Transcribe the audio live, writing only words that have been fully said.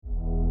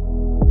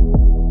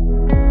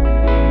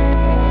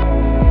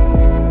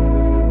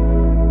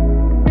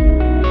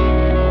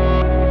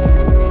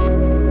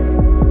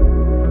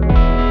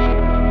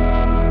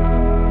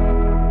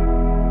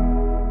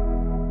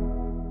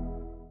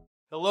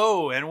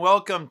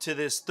welcome to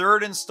this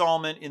third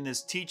installment in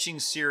this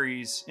teaching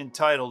series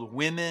entitled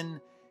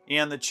Women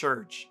and the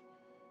Church.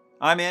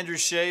 I'm Andrew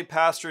Shea,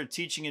 pastor of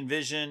Teaching and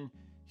Vision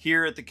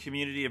here at the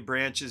Community of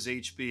Branches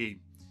HB.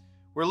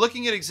 We're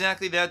looking at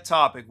exactly that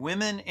topic,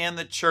 women and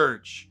the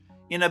church,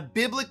 in a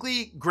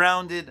biblically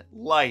grounded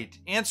light,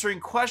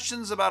 answering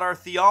questions about our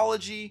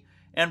theology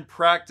and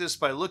practice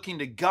by looking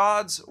to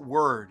God's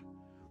Word,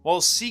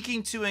 while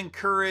seeking to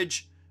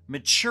encourage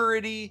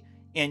maturity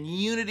and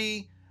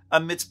unity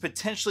amidst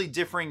potentially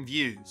differing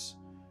views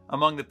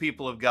among the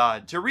people of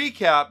God. To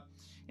recap,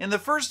 in the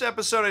first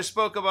episode, I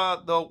spoke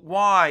about the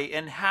why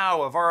and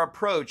how of our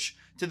approach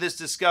to this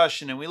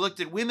discussion, and we looked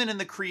at women in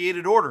the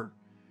created order,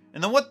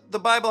 and then what the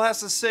Bible has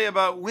to say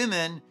about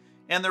women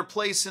and their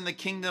place in the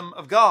kingdom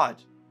of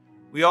God.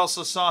 We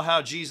also saw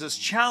how Jesus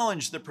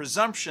challenged the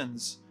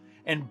presumptions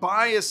and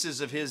biases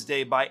of his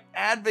day by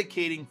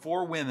advocating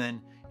for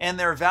women and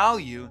their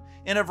value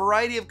in a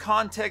variety of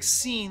contexts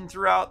seen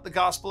throughout the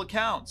gospel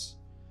accounts.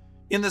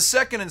 In the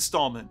second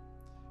installment,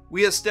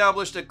 we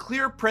established a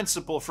clear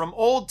principle from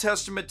Old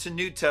Testament to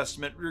New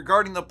Testament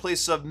regarding the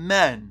place of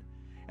men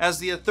as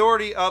the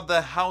authority of the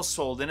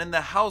household and in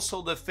the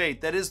household of faith,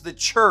 that is the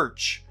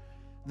church,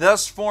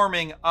 thus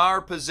forming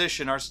our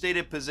position, our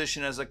stated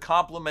position as a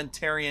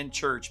complementarian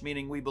church,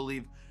 meaning we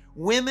believe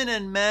women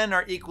and men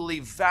are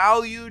equally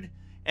valued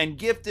and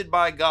gifted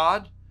by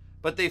God,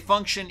 but they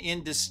function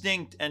in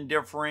distinct and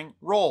differing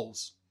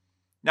roles.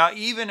 Now,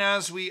 even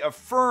as we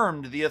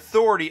affirmed the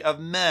authority of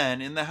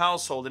men in the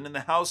household and in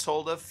the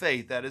household of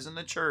faith, that is in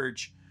the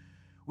church,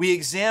 we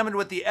examined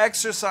what the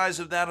exercise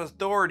of that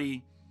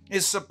authority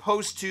is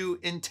supposed to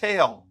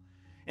entail.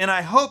 And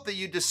I hope that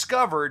you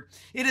discovered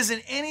it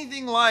isn't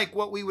anything like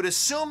what we would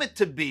assume it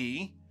to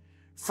be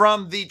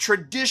from the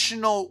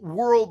traditional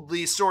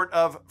worldly sort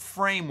of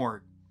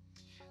framework.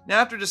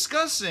 Now, after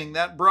discussing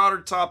that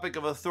broader topic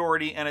of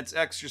authority and its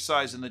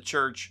exercise in the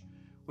church,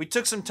 we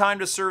took some time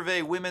to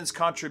survey women's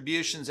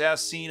contributions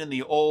as seen in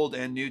the Old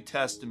and New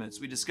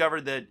Testaments. We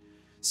discovered that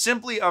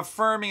simply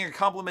affirming a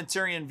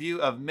complementarian view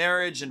of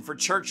marriage and for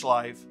church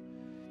life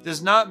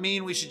does not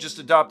mean we should just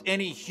adopt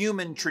any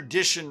human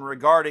tradition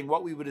regarding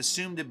what we would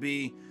assume to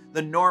be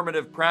the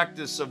normative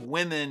practice of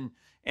women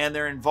and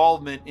their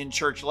involvement in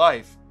church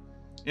life.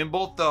 In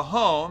both the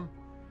home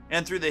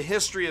and through the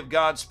history of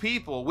God's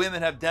people,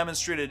 women have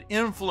demonstrated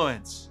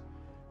influence,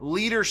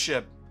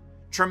 leadership,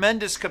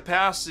 tremendous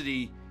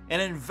capacity,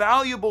 and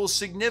invaluable,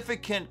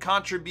 significant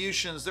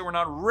contributions that were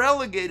not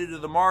relegated to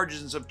the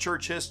margins of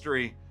church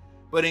history,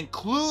 but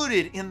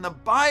included in the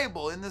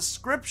Bible, in the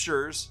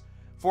scriptures,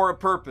 for a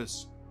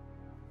purpose.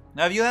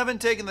 Now, if you haven't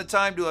taken the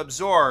time to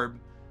absorb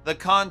the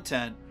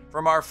content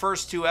from our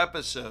first two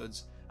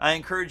episodes, I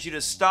encourage you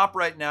to stop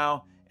right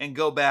now and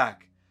go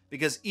back,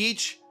 because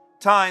each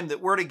time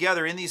that we're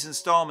together in these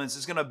installments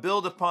is going to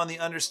build upon the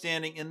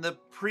understanding in the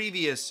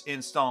previous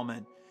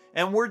installment.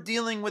 And we're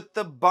dealing with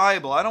the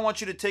Bible. I don't want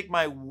you to take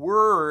my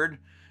word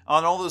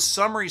on all those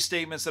summary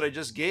statements that I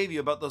just gave you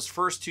about those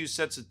first two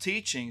sets of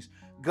teachings.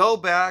 Go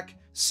back,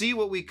 see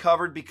what we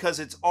covered, because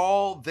it's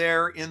all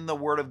there in the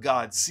Word of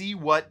God. See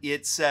what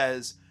it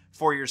says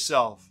for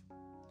yourself.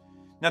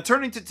 Now,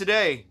 turning to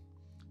today,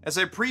 as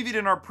I previewed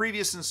in our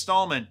previous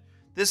installment,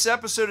 this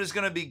episode is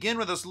going to begin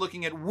with us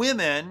looking at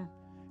women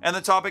and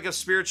the topic of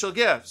spiritual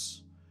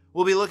gifts.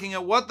 We'll be looking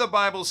at what the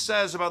Bible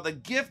says about the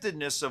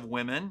giftedness of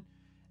women,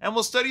 and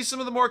we'll study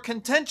some of the more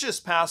contentious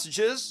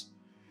passages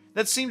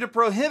that seem to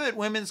prohibit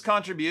women's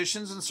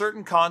contributions in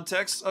certain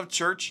contexts of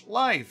church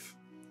life.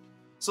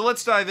 So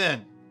let's dive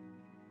in.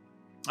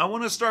 I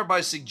want to start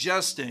by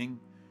suggesting,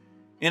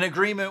 in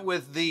agreement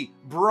with the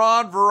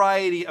broad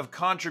variety of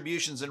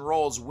contributions and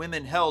roles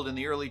women held in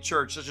the early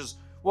church, such as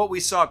what we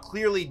saw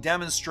clearly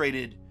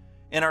demonstrated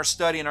in our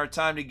study and our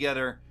time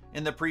together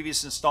in the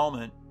previous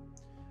installment,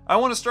 I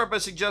want to start by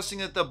suggesting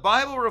that the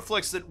Bible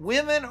reflects that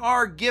women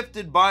are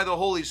gifted by the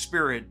Holy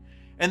Spirit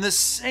in the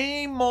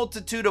same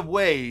multitude of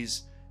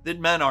ways that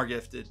men are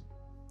gifted.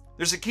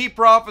 There's a key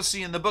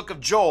prophecy in the book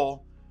of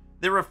Joel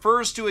that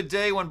refers to a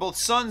day when both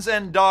sons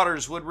and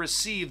daughters would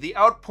receive the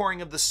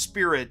outpouring of the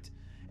Spirit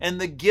and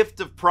the gift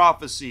of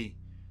prophecy.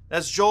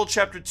 That's Joel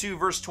chapter 2,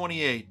 verse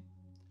 28.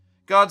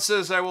 God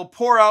says, "I will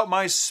pour out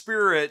my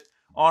Spirit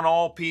on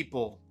all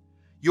people.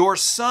 Your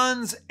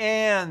sons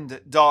and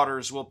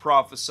daughters will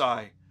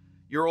prophesy.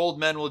 Your old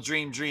men will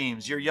dream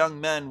dreams. Your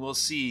young men will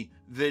see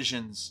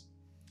visions."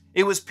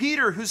 It was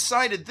Peter who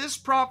cited this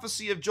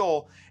prophecy of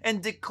Joel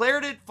and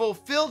declared it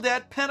fulfilled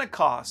at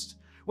Pentecost,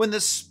 when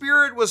the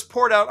Spirit was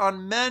poured out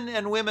on men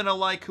and women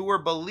alike who were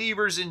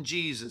believers in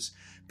Jesus.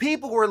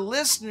 People were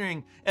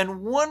listening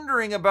and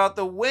wondering about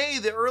the way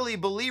the early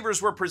believers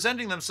were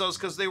presenting themselves,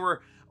 because they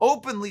were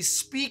openly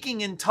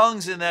speaking in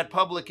tongues in that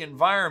public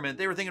environment.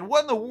 They were thinking,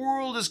 what in the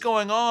world is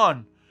going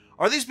on?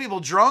 Are these people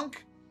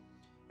drunk?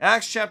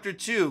 Acts chapter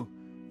 2,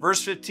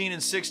 verse 15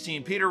 and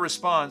 16, Peter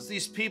responds,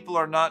 "These people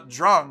are not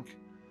drunk,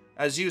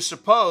 as you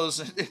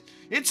suppose.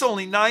 It's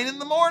only 9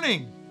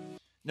 a.m.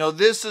 No,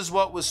 this is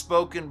what was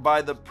spoken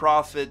by the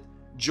prophet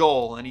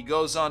Joel." And he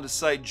goes on to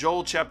cite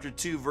Joel chapter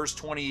 2, verse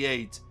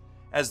 28.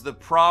 as the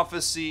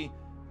prophecy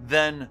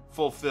then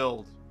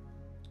fulfilled.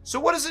 So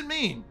what does it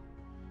mean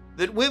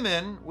that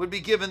women would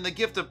be given the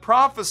gift of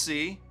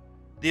prophecy,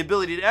 the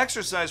ability to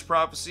exercise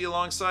prophecy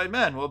alongside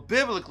men? Well,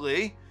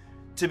 biblically,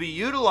 to be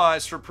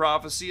utilized for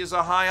prophecy is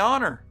a high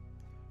honor.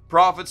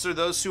 Prophets are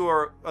those who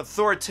are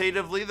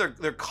authoritatively,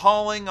 they're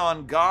calling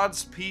on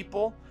God's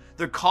people.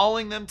 They're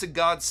calling them to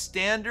God's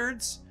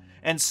standards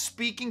and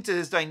speaking to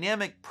his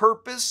dynamic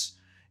purpose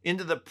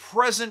into the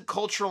present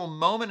cultural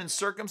moment and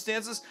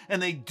circumstances.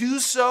 And they do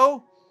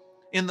so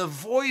in the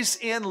voice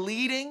and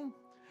leading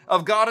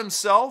of God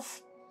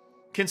himself.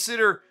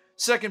 Consider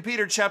 2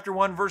 Peter chapter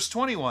 1, verse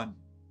 21.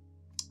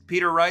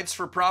 Peter writes,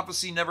 "For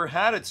prophecy never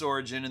had its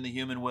origin in the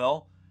human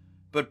will,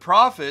 but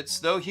prophets,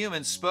 though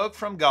human, spoke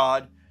from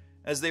God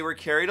as they were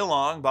carried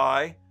along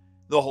by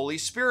the Holy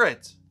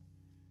Spirit."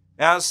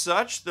 As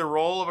such, the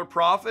role of a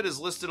prophet is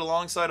listed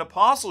alongside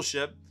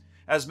apostleship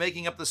as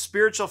making up the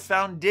spiritual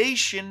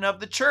foundation of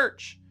the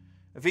church.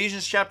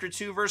 Ephesians chapter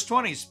 2, verse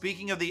 20,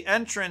 speaking of the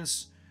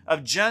entrance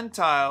of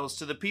Gentiles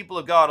to the people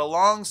of God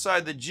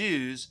alongside the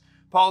Jews,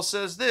 Paul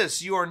says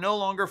this, "You are no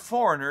longer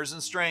foreigners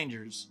and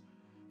strangers,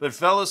 but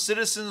fellow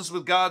citizens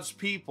with God's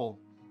people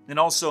and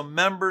also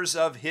members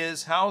of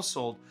his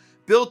household,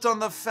 built on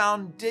the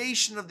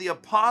foundation of the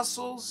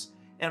apostles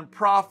and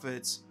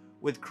prophets,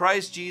 with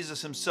Christ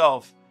Jesus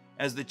himself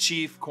as the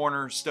chief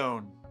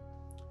cornerstone."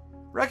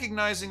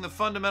 Recognizing the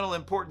fundamental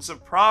importance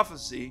of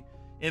prophecy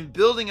in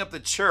building up the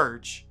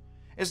church,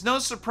 it's no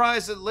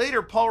surprise that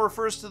later Paul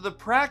refers to the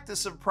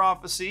practice of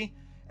prophecy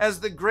as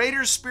the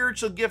greater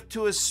spiritual gift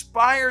to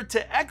aspire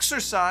to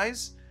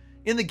exercise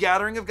in the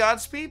gathering of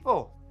God's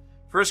people.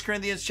 1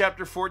 Corinthians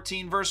chapter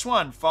 14, verse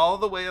 1, "Follow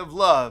the way of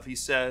love," he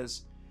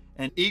says,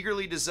 "and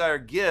eagerly desire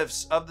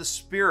gifts of the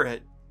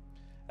Spirit.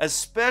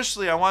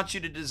 Especially I want you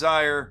to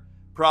desire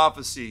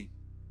prophecy."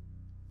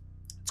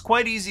 It's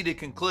quite easy to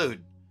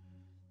conclude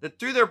that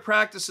through their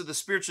practice of the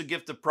spiritual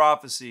gift of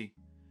prophecy,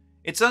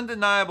 it's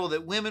undeniable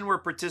that women were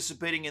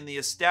participating in the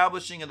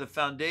establishing of the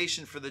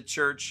foundation for the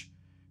church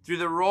through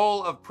the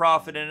role of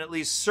prophet in at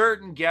least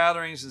certain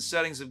gatherings and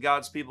settings of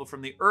God's people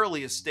from the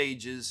earliest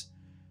stages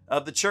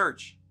of the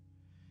church.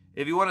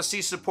 If you want to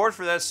see support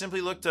for that,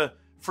 simply look to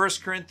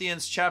 1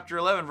 Corinthians chapter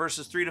 11,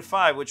 verses 3 to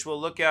 5, which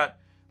we'll look at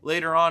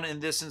later on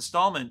in this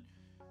installment.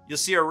 You'll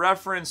see a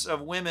reference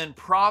of women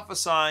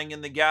prophesying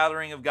in the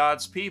gathering of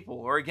God's people.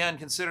 Or again,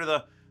 consider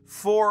the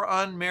 4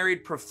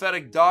 unmarried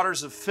prophetic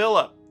daughters of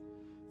Philip,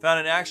 found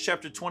in Acts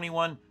chapter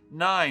 21,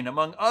 9,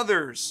 among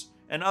others,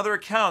 and other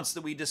accounts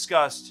that we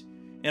discussed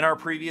in our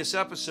previous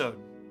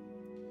episode.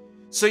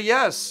 So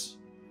yes,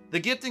 the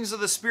giftings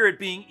of the Spirit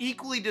being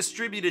equally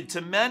distributed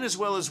to men as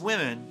well as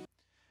women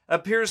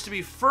appears to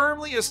be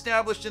firmly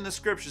established in the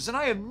Scriptures. And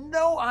I have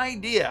no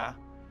idea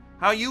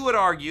how you would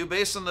argue,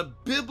 based on the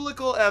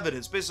biblical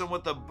evidence, based on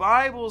what the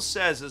Bible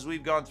says as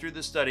we've gone through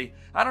this study,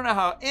 I don't know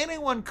how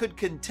anyone could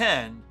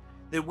contend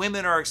that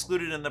women are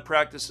excluded in the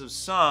practice of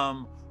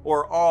some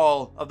or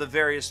all of the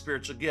various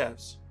spiritual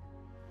gifts.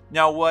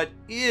 Now, what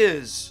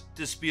is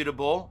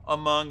disputable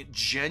among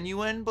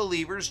genuine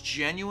believers,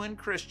 genuine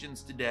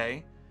Christians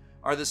today,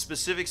 are the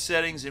specific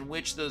settings in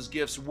which those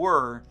gifts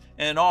were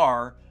and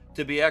are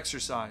to be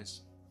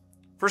exercised.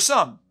 For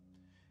some,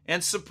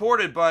 and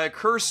supported by a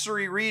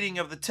cursory reading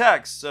of the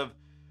texts of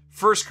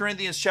 1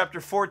 Corinthians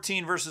chapter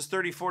 14, verses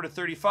 34 to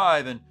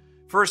 35, and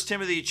 1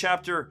 Timothy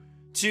chapter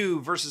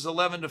 2, verses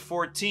 11 to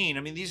 14.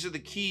 I mean, these are the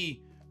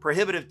key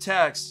prohibitive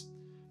texts.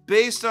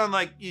 Based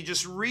on, you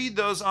just read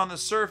those on the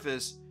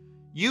surface,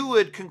 you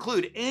would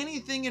conclude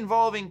anything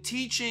involving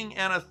teaching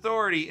and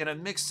authority in a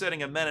mixed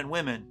setting of men and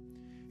women,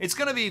 it's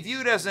going to be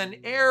viewed as an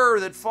error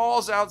that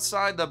falls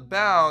outside the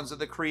bounds of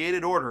the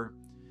created order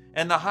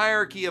and the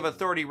hierarchy of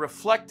authority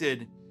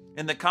reflected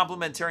in the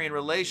complementarian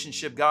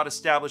relationship God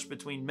established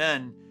between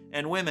men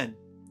and women.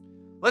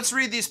 Let's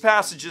read these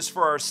passages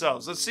for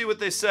ourselves. Let's see what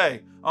they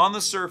say on the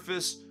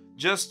surface,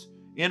 just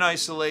in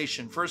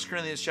isolation. 1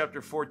 Corinthians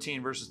chapter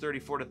 14, verses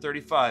 34 to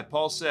 35.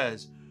 Paul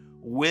says,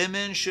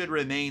 "Women should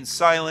remain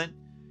silent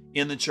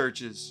in the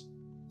churches.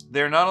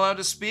 They are not allowed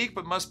to speak,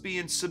 but must be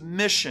in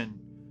submission,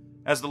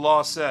 as the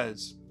law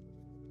says.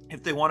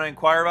 If they want to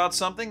inquire about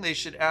something, they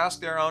should ask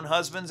their own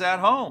husbands at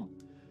home,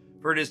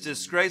 for it is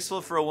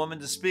disgraceful for a woman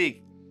to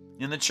speak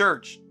in the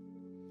church."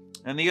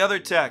 And the other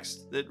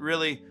text that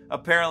really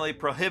apparently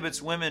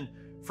prohibits women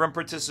from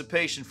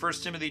participation,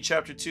 1 Timothy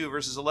chapter 2,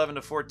 verses 11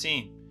 to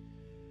 14.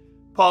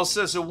 Paul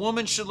says, "A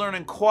woman should learn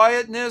in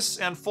quietness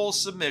and full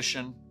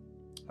submission.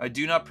 I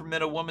do not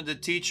permit a woman to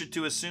teach or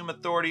to assume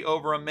authority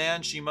over a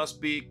man. She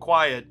must be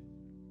quiet.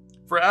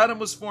 For Adam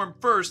was formed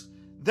first,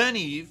 then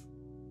Eve.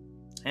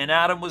 And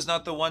Adam was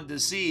not the one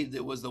deceived.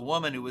 It was the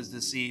woman who was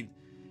deceived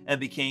and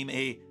became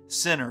a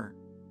sinner."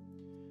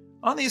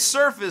 On the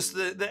surface,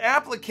 the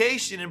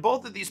application in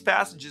both of these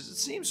passages, it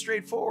seems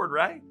straightforward,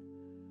 right?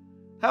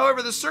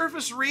 However, the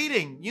surface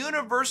reading,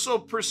 universal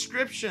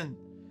prescription,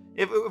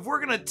 if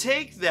we're going to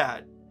take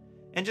that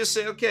and just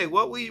say, okay,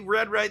 what we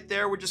read right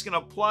there, we're just going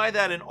to apply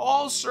that in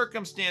all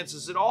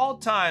circumstances, at all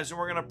times, and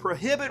we're going to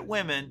prohibit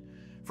women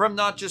from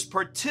not just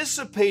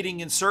participating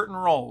in certain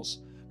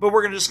roles, but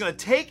we're just going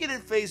to take it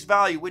at face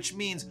value, which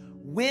means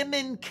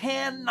women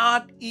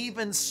cannot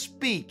even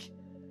speak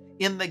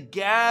in the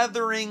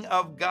gathering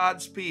of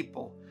God's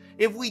people.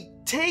 If we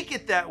take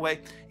it that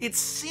way, it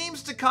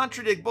seems to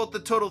contradict both the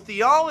total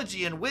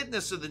theology and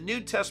witness of the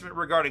New Testament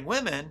regarding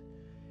women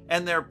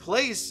and their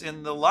place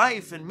in the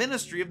life and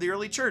ministry of the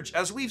early church,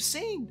 as we've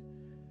seen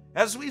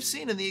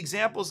in the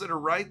examples that are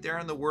right there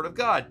in the Word of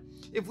God.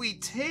 If we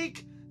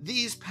take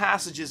these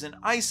passages in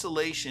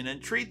isolation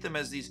and treat them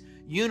as these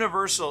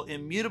universal,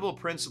 immutable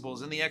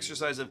principles in the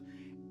exercise of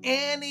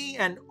any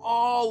and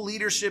all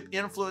leadership,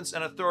 influence,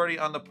 and authority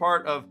on the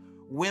part of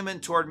women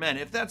toward men,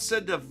 if that's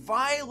said to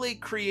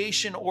violate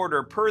creation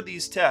order per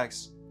these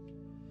texts,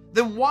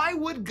 then why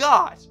would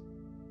God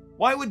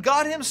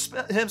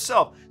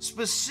himself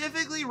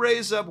specifically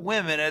raise up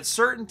women at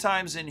certain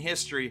times in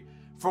history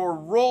for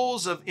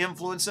roles of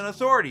influence and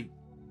authority?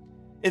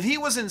 If he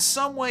was in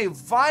some way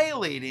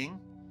violating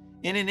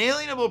an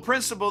inalienable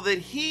principle that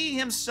he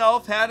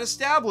himself had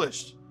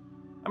established.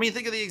 I mean,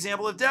 think of the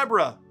example of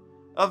Deborah,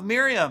 of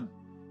Miriam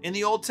in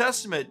the Old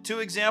Testament, two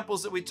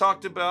examples that we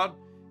talked about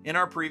in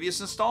our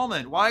previous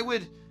installment. Why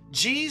would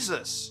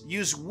Jesus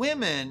use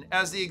women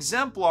as the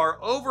exemplar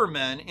over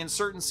men in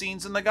certain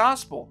scenes in the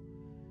gospel?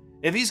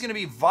 If he's going to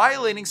be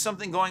violating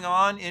something going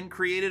on in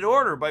created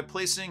order by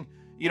placing,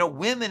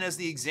 women as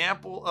the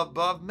example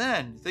above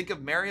men. Think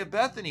of Mary of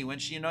Bethany when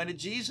she anointed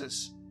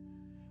Jesus.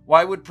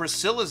 Why would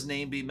Priscilla's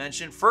name be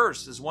mentioned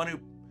first as one who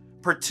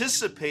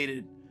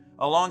participated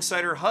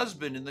alongside her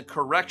husband in the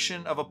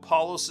correction of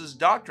Apollos'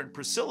 doctrine?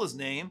 Priscilla's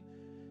name,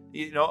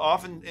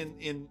 often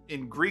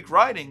in Greek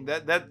writing,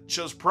 that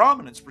shows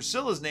prominence.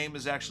 Priscilla's name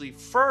is actually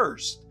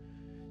first.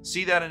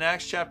 See that in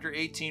Acts chapter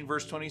 18,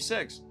 verse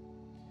 26.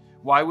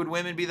 Why would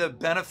women be the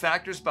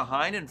benefactors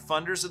behind and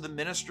funders of the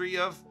ministry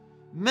of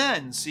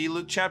men? See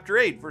Luke chapter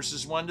 8,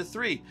 verses 1 to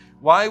 3.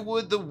 Why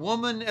would the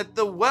woman at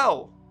the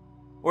well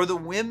or the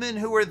women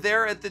who were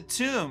there at the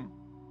tomb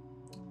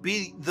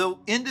be the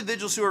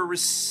individuals who are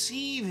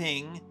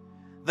receiving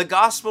the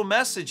gospel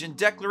message and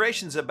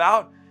declarations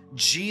about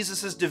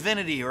Jesus'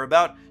 divinity or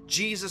about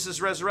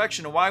Jesus'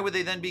 resurrection? And why would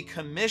they then be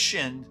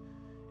commissioned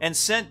and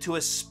sent to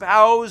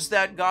espouse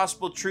that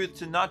gospel truth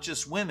to not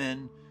just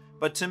women,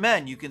 but to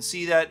men? You can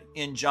see that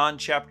in John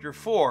chapter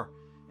 4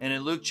 and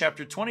in Luke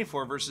chapter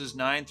 24, verses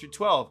 9 through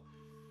 12.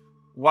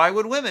 Why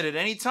would women at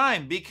any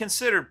time be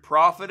considered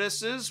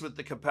prophetesses with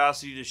the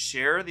capacity to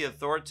share the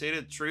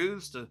authoritative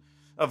truths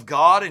of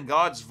God and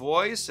God's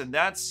voice, and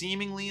that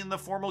seemingly in the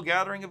formal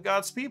gathering of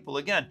God's people?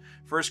 Again,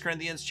 1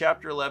 Corinthians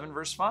chapter 11,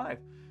 verse 5.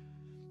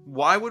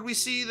 Why would we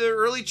see the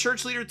early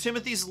church leader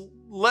Timothy's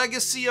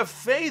legacy of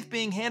faith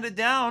being handed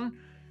down,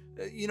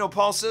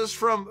 Paul says,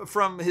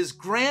 from his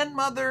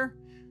grandmother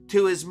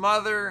to his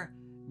mother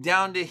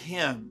down to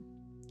him?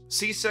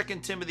 See 2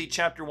 Timothy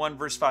chapter 1,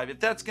 verse 5. If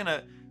that's going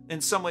to in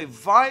some way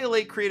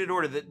violate created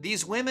order, that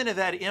these women have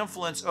had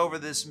influence over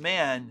this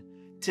man,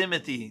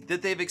 Timothy,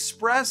 that they've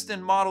expressed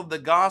and modeled the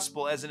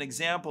gospel as an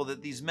example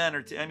that these men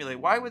are to emulate,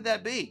 why would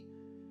that be?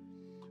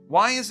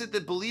 Why is it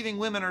that believing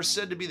women are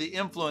said to be the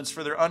influence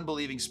for their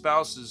unbelieving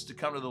spouses to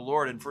come to the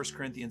Lord in 1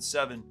 Corinthians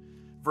 7,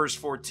 verse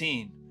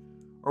 14?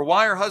 Or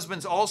why are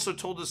husbands also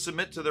told to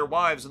submit to their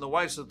wives and the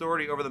wife's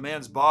authority over the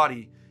man's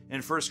body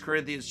in 1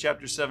 Corinthians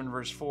chapter 7,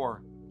 verse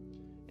 4?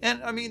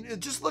 And I mean,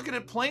 just look at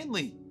it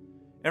plainly.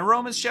 In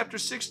Romans chapter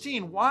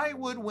 16, why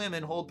would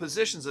women hold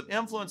positions of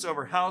influence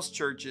over house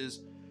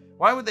churches?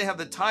 Why would they have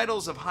the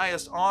titles of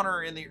highest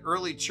honor in the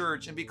early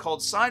church and be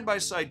called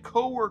side-by-side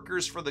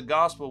co-workers for the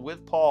gospel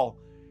with Paul,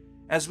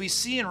 as we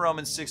see in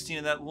Romans 16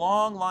 in that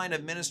long line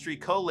of ministry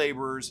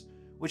co-laborers,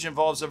 which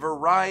involves a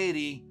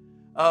variety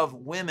of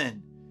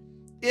women?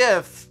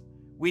 If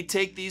we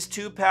take these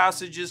two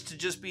passages to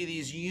just be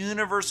these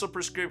universal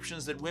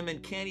prescriptions that women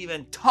can't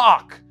even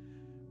talk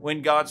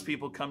when God's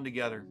people come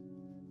together,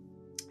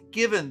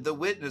 given the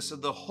witness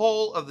of the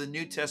whole of the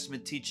New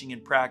Testament teaching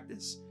and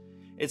practice,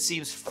 it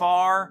seems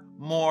far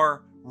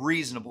more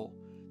reasonable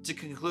to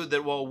conclude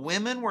that while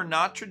women were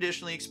not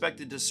traditionally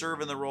expected to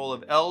serve in the role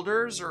of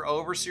elders or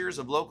overseers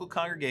of local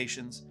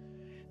congregations,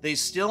 they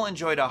still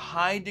enjoyed a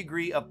high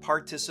degree of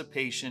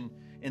participation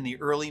in the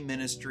early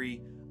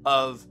ministry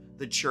of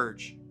the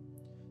church.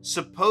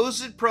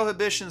 Supposed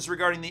prohibitions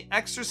regarding the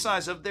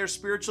exercise of their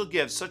spiritual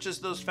gifts, such as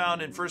those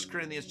found in 1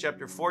 Corinthians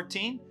chapter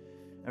 14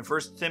 and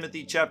 1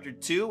 Timothy chapter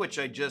 2, which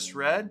I just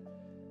read,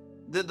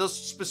 those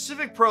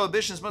specific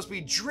prohibitions must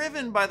be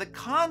driven by the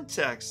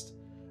context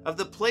of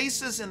the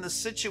places and the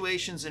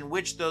situations in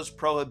which those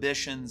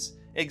prohibitions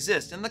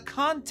exist. In the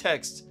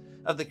context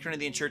of the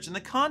Corinthian church, in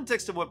the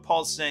context of what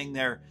Paul's saying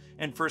there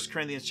in 1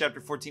 Corinthians chapter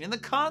 14, in the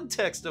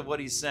context of what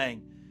he's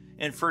saying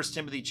in 1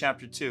 Timothy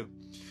chapter 2.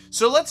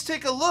 So let's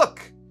take a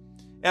look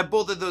at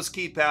both of those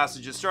key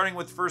passages, starting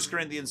with 1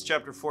 Corinthians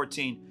chapter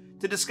 14,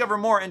 to discover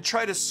more and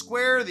try to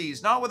square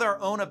these, not with our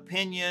own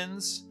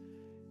opinions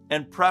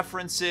and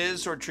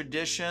preferences or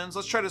traditions.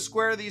 Let's try to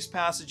square these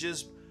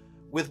passages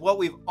with what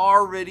we've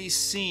already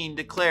seen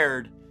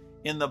declared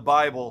in the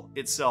Bible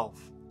itself.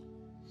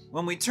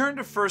 When we turn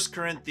to 1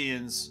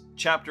 Corinthians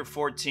chapter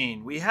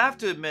 14, we have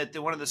to admit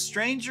that one of the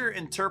stranger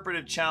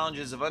interpretive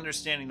challenges of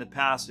understanding the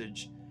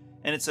passage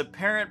and its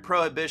apparent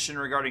prohibition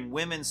regarding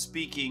women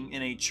speaking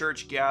in a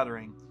church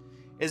gathering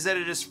is that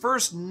it is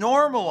first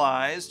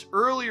normalized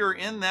earlier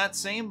in that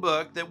same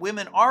book that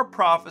women are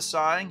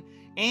prophesying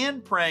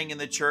and praying in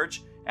the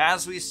church,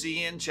 as we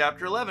see in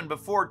chapter 11,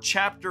 before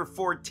chapter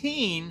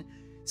 14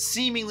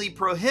 seemingly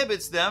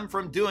prohibits them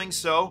from doing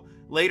so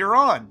later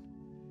on.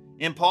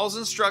 In Paul's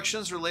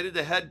instructions related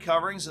to head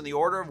coverings and the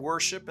order of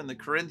worship in the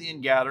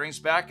Corinthian gatherings,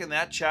 back in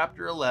that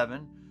chapter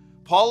 11,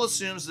 Paul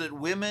assumes that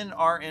women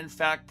are in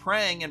fact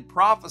praying and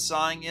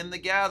prophesying in the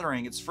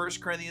gathering. It's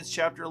 1 Corinthians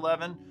chapter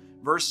 11,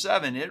 verse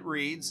 7. It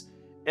reads,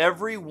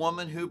 "Every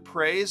woman who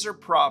prays or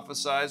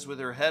prophesies with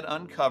her head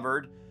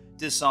uncovered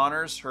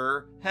dishonors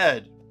her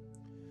head."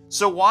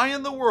 So why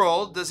in the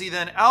world does he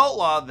then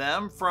outlaw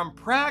them from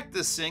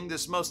practicing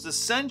this most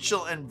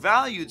essential and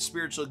valued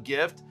spiritual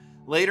gift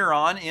later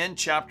on in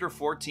chapter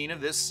 14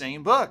 of this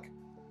same book?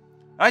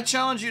 I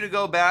challenge you to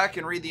go back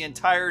and read the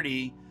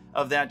entirety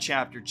of that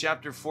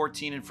chapter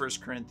 14 in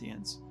 1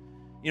 Corinthians.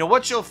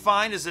 What you'll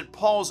find is that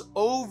Paul's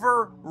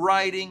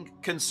overriding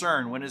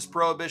concern when his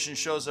prohibition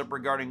shows up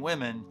regarding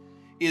women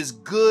is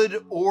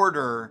good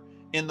order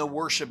in the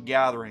worship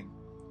gathering.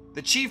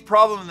 The chief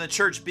problem in the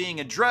church being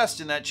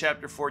addressed in that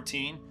chapter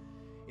 14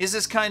 is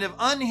this kind of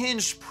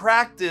unhinged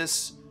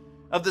practice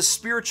of the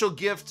spiritual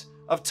gift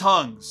of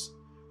tongues,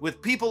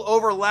 with people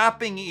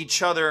overlapping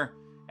each other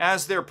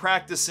as they're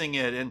practicing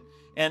it,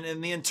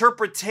 and the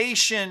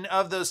interpretation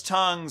of those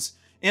tongues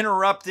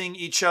interrupting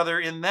each other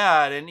in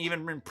that, and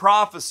even in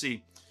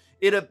prophecy.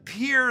 It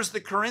appears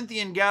the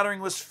Corinthian gathering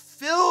was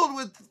filled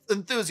with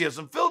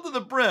enthusiasm, filled to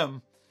the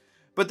brim,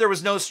 but there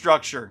was no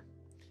structure.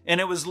 And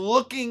it was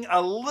looking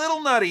a little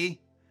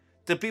nutty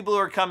to people who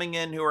are coming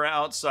in who are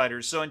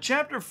outsiders. So in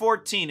chapter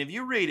 14, if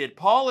you read it,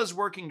 Paul is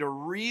working to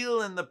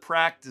reel in the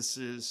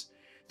practices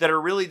that are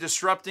really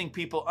disrupting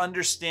people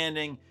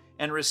understanding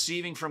and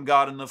receiving from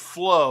God in the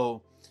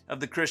flow of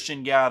the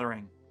Christian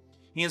gathering.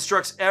 He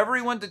instructs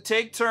everyone to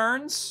take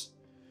turns,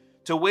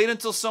 to wait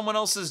until someone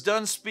else is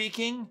done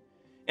speaking,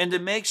 and to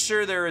make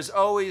sure there is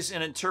always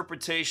an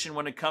interpretation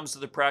when it comes to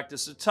the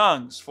practice of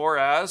tongues. For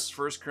as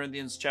 1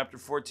 Corinthians chapter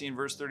 14,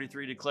 verse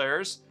 33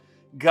 declares,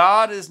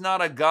 God is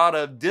not a God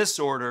of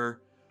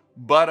disorder,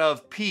 but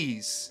of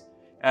peace,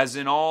 as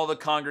in all the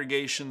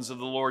congregations of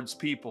the Lord's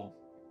people.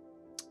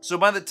 So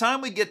by the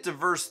time we get to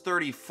verse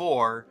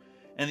 34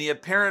 and the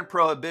apparent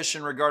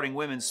prohibition regarding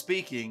women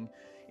speaking,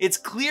 it's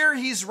clear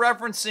he's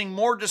referencing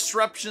more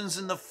disruptions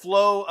in the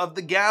flow of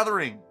the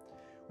gathering.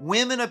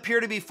 Women appear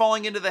to be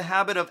falling into the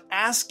habit of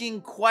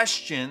asking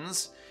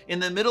questions in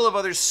the middle of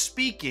others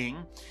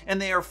speaking,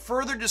 and they are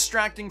further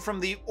distracting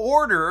from the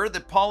order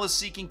that Paul is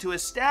seeking to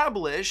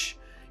establish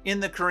in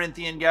the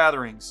Corinthian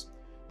gatherings.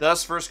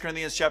 Thus, 1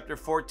 Corinthians chapter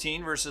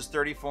 14, verses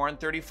 34 and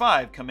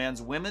 35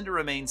 commands women to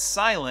remain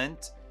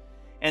silent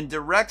and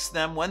directs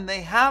them when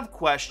they have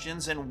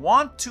questions and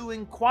want to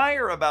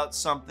inquire about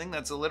something,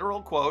 that's a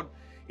literal quote,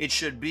 it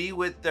should be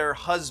with their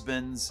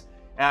husbands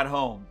at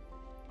home.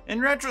 In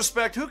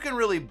retrospect, who can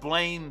really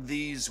blame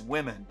these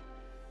women?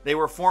 They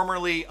were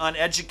formerly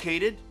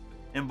uneducated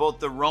in both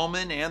the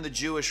Roman and the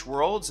Jewish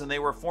worlds, and they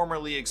were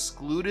formerly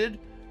excluded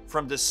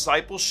from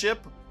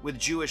discipleship with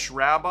Jewish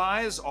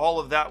rabbis. All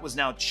of that was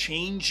now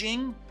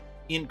changing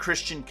in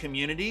Christian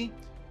community.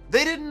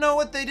 They didn't know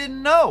what they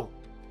didn't know,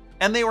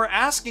 and they were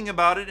asking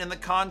about it in the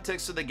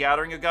context of the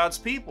gathering of God's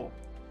people.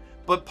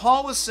 But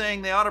Paul was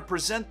saying they ought to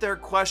present their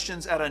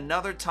questions at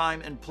another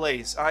time and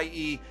place,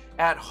 i.e.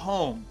 at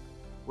home,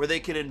 where they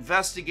could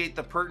investigate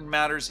the pertinent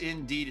matters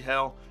in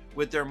detail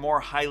with their more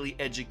highly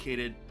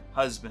educated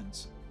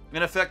husbands.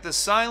 In effect, the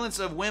silence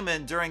of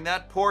women during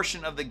that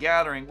portion of the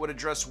gathering would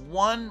address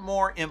one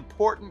more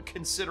important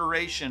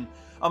consideration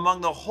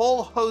among the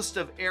whole host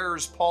of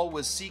errors Paul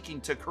was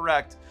seeking to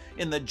correct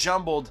in the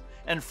jumbled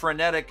and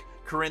frenetic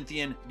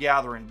Corinthian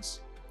gatherings.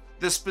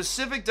 The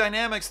specific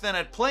dynamics then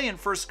at play in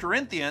 1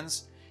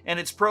 Corinthians and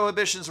its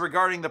prohibitions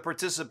regarding the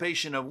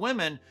participation of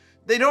women,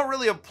 they don't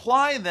really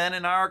apply then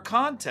in our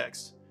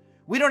context.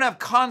 We don't have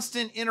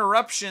constant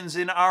interruptions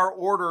in our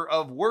order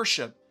of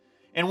worship,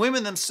 and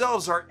women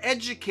themselves are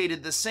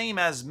educated the same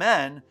as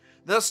men,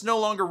 thus no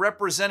longer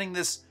representing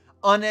this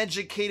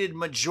uneducated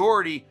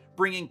majority,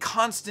 bringing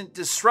constant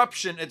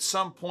disruption at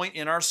some point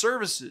in our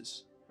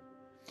services.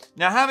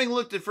 Now, having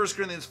looked at 1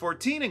 Corinthians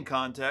 14 in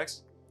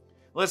context,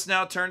 let's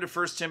now turn to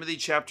 1 Timothy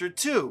chapter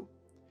 2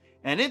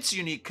 and its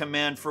unique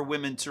command for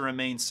women to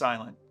remain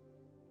silent.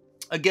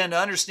 Again, to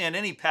understand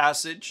any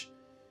passage,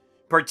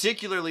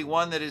 particularly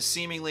one that is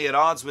seemingly at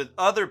odds with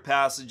other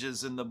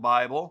passages in the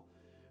Bible,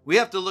 we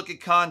have to look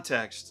at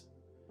context.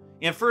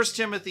 In 1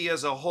 Timothy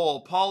as a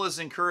whole, Paul is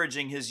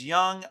encouraging his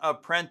young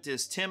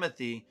apprentice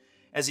Timothy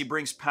as he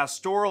brings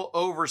pastoral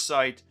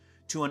oversight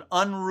to an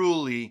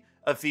unruly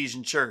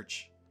Ephesian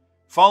church.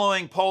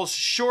 Following Paul's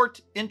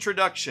short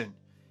introduction,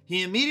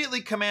 he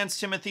immediately commands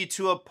Timothy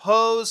to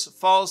oppose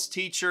false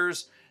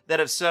teachers that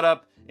have set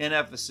up in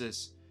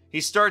Ephesus.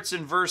 He starts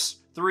in verse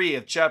 3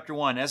 of chapter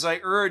 1. As I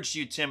urged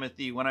you,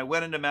 Timothy, when I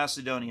went into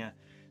Macedonia,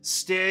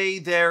 stay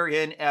there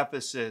in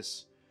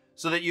Ephesus,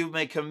 so that you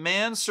may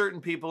command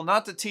certain people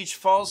not to teach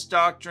false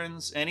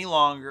doctrines any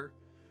longer,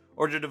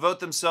 or to devote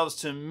themselves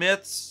to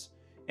myths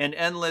and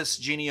endless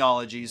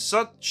genealogies.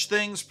 Such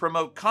things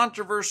promote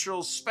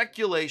controversial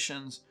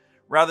speculations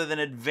rather than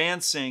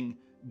advancing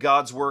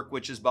God's work,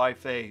 which is by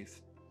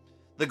faith.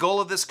 The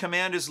goal of this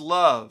command is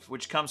love,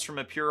 which comes from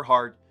a pure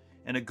heart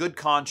and a good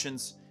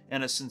conscience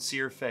and a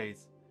sincere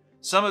faith.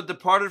 Some have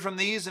departed from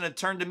these and have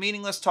turned to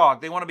meaningless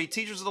talk. They want to be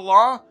teachers of the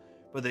law,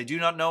 but they do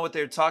not know what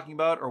they are talking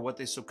about or what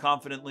they so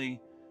confidently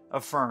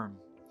affirm.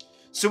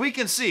 So we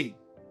can see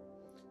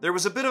there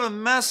was a bit of a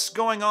mess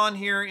going on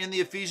here in the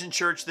Ephesian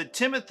church that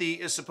Timothy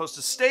is supposed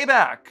to stay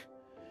back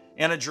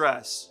and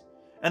address.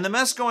 And the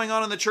mess going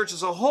on in the church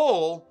as a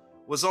whole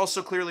was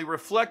also clearly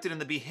reflected in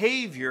the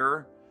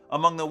behavior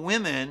among the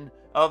women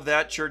of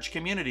that church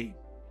community.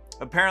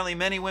 Apparently,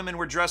 many women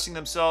were dressing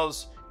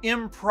themselves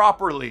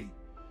improperly,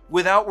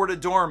 with outward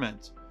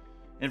adornment.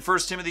 In 1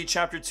 Timothy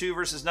chapter 2,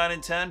 verses 9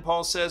 and 10,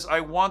 Paul says, I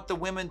want the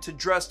women to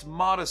dress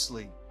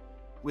modestly,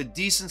 with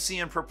decency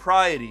and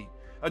propriety,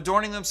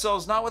 adorning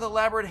themselves not with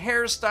elaborate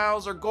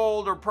hairstyles or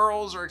gold or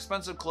pearls or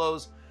expensive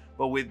clothes,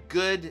 but with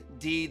good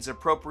deeds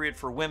appropriate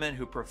for women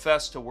who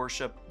profess to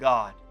worship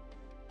God.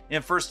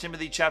 In 1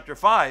 Timothy chapter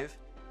 5,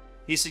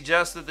 he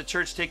suggests that the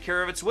church take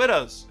care of its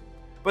widows,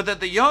 but that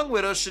the young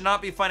widows should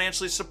not be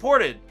financially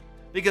supported,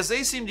 because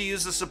they seem to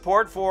use the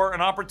support for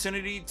an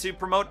opportunity to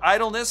promote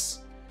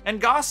idleness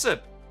and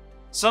gossip.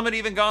 Some had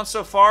even gone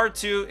so far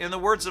to, in the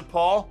words of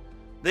Paul,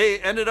 they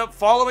ended up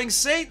following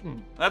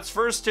Satan. That's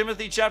 1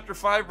 Timothy chapter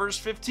 5, verse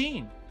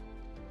 15.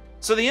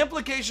 So the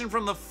implication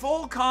from the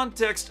full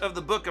context of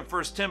the book of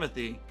 1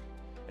 Timothy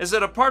is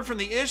that apart from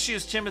the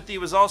issues Timothy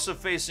was also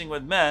facing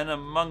with men,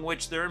 among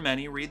which there are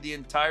many, read the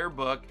entire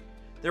book,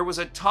 there was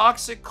a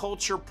toxic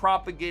culture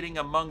propagating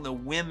among the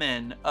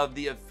women of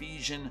the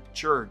Ephesian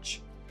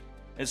church.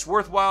 It's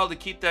worthwhile to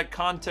keep that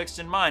context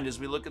in mind as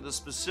we look at the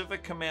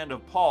specific command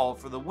of Paul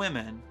for the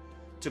women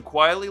to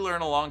quietly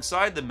learn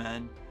alongside the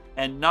men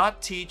and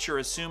not teach or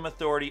assume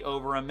authority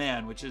over a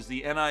man, which is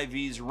the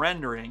NIV's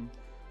rendering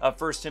of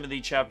 1 Timothy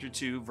chapter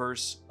 2,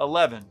 verse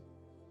 11.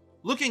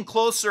 Looking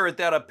closer at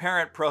that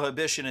apparent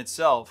prohibition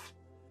itself,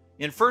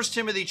 in 1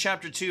 Timothy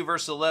chapter 2,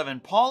 verse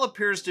 11, Paul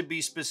appears to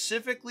be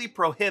specifically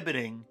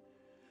prohibiting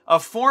a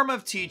form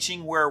of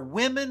teaching where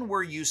women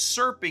were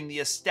usurping the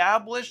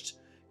established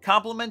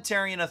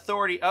complementarian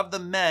authority of the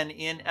men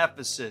in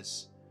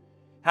Ephesus.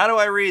 How do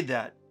I read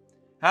that?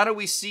 How do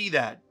we see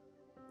that?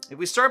 If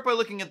we start by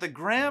looking at the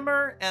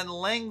grammar and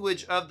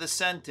language of the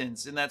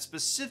sentence in that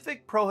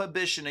specific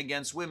prohibition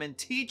against women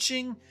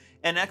teaching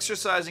and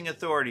exercising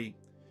authority,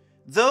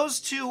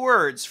 those two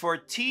words for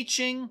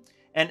teaching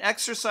and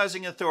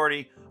exercising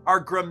authority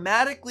are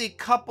grammatically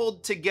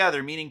coupled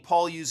together, meaning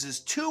Paul uses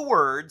two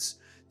words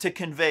to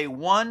convey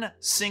one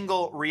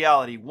single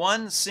reality,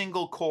 one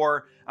single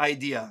core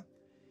idea.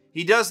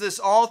 He does this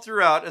all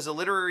throughout as a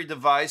literary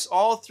device,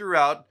 all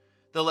throughout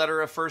the letter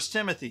of 1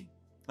 Timothy.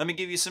 Let me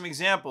give you some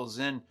examples.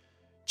 In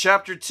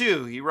chapter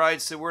 2, he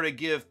writes that we're to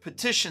give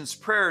petitions,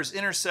 prayers,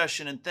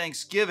 intercession, and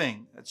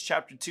thanksgiving. That's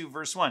chapter 2,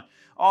 verse 1.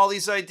 All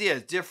these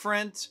ideas,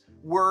 different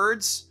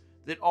words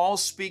that all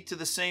speak to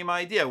the same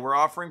idea. We're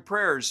offering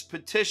prayers,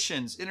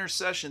 petitions,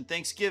 intercession,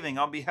 thanksgiving.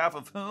 On behalf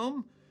of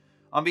whom?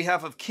 On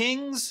behalf of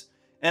kings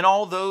and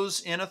all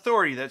those in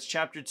authority. That's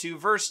chapter 2,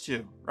 verse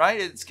 2, right?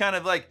 It's kind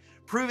of like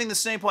proving the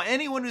same point.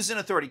 Anyone who's in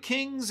authority,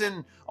 kings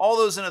and all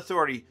those in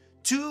authority.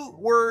 Two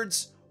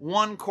words,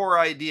 one core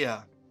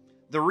idea.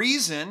 The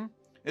reason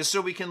is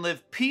so we can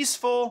live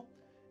peaceful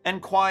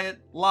and quiet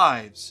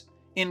lives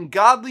in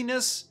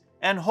godliness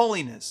and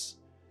holiness.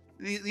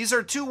 These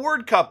are two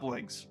word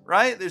couplings,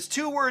 right? There's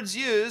two words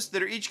used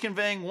that are each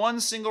conveying one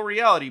single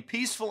reality: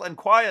 peaceful and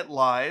quiet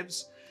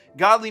lives,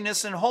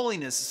 godliness and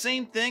holiness. The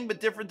same thing,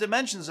 but different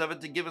dimensions of it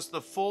to give us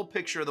the full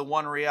picture of the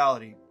one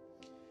reality.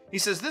 He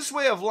says this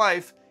way of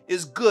life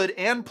is good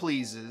and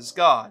pleases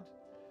God.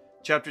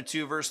 Chapter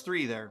 2, verse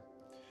 3 there.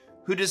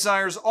 Who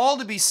desires all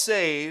to be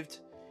saved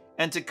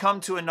and to come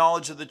to a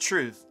knowledge of the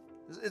truth.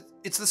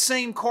 It's the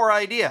same core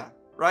idea,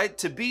 right?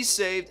 To be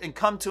saved and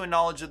come to a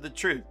knowledge of the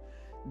truth.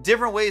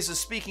 Different ways of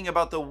speaking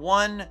about the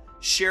one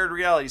shared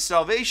reality.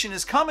 Salvation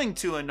is coming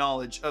to a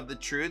knowledge of the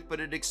truth, but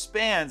it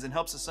expands and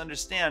helps us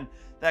understand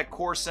that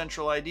core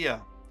central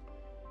idea.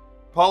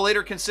 Paul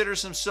later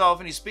considers himself,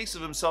 and he speaks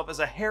of himself as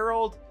a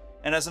herald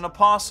and as an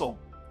apostle.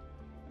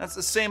 That's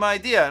the same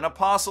idea. An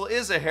apostle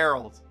is a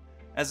herald.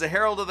 As a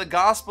herald of the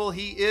gospel,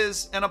 he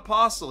is an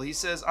apostle. He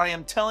says, I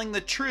am telling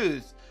the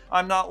truth.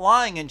 I'm not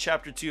lying in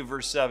chapter 2,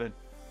 verse 7.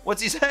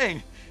 What's he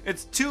saying?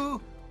 It's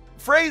two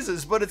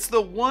phrases, but it's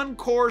the one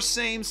core,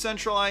 same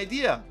central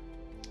idea.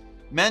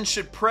 Men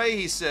should pray,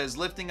 he says,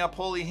 lifting up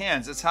holy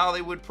hands. That's how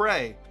they would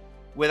pray,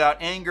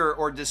 without anger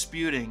or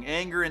disputing.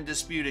 Anger and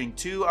disputing,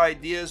 two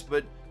ideas,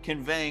 but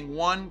conveying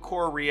one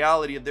core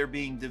reality of there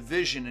being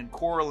division and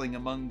quarreling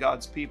among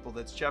God's people.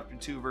 That's chapter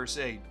 2, verse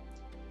 8.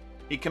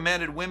 He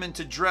commanded women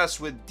to dress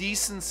with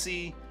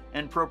decency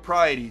and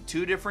propriety,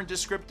 two different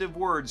descriptive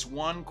words,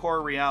 one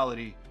core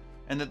reality,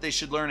 and that they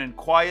should learn in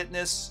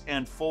quietness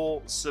and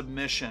full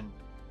submission.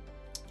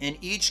 In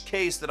each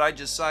case that I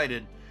just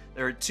cited,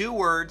 there are two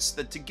words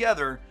that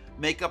together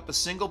make up a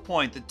single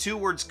point. The two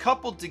words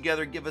coupled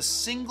together give a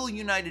single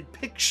united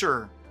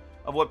picture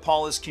of what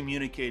Paul is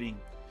communicating.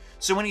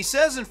 So when he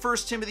says in 1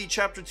 Timothy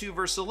chapter 2,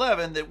 verse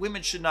 11, that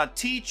women should not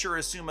teach or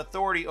assume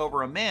authority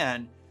over a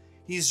man,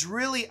 he's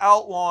really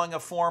outlawing a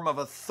form of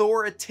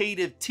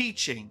authoritative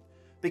teaching,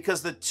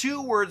 because the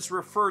two words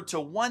refer to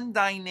one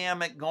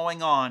dynamic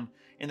going on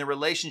in the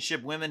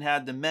relationship women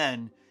had to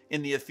men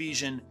in the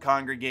Ephesian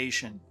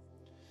congregation.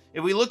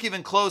 If we look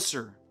even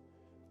closer,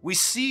 we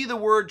see the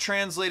word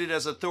translated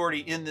as authority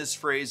in this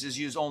phrase is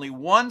used only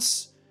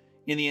once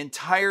in the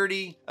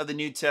entirety of the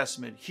New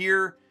Testament,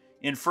 here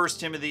in 1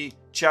 Timothy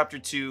chapter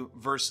 2,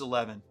 verse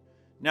 11.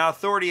 Now,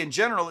 authority in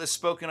general is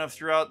spoken of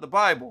throughout the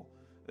Bible.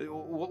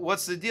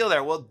 What's the deal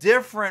there? Well,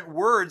 different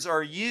words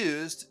are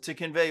used to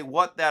convey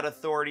what that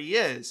authority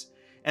is.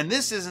 And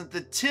this isn't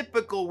the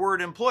typical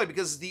word employed,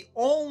 because it's the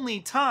only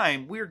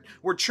time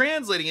we're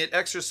translating it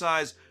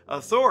exercise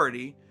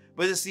authority,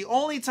 but it's the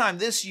only time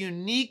this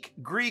unique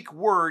Greek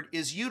word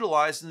is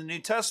utilized in the New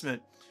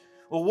Testament.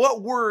 Well,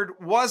 what word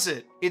was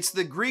it? It's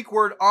the Greek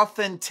word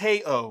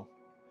authenteo,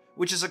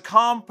 which is a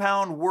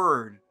compound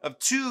word of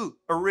two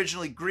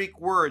originally Greek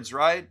words,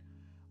 right?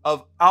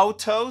 Of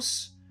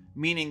autos,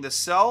 meaning the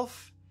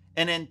self,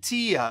 and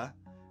entia,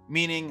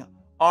 meaning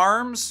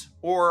arms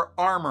or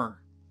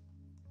armor.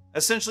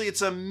 Essentially,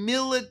 it's a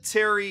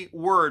military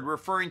word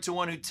referring to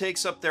one who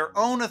takes up their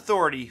own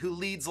authority, who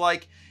leads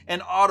like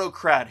an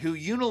autocrat, who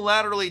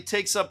unilaterally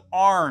takes up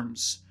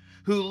arms,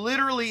 who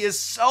literally is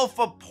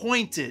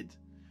self-appointed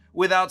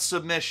without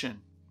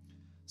submission.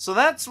 So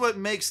that's what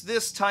makes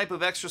this type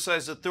of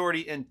exercise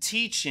authority and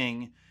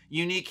teaching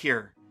unique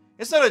here.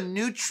 It's not a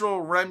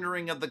neutral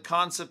rendering of the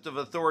concept of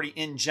authority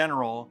in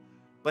general,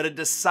 but a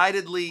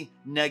decidedly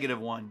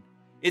negative one.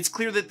 It's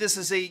clear that this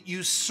is a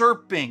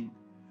usurping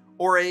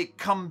or a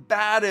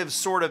combative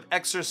sort of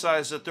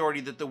exercise authority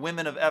that the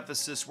women of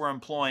Ephesus were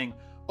employing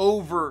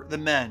over the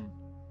men.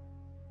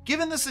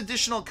 Given this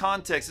additional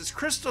context, it's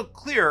crystal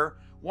clear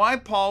why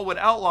Paul would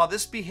outlaw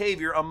this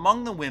behavior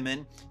among the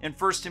women in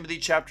 1 Timothy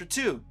chapter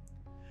 2.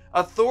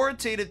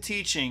 Authoritative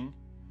teaching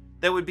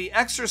that would be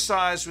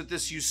exercised with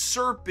this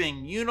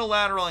usurping,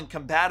 unilateral, and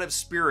combative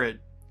spirit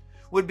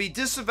would be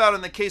disavowed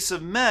in the case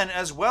of men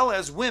as well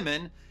as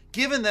women,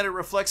 given that it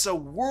reflects a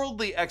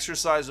worldly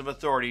exercise of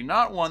authority,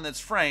 not one that's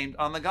framed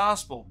on the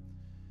gospel.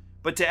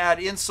 But to add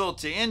insult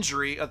to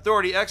injury,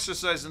 authority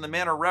exercised in the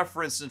manner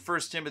referenced in 1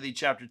 Timothy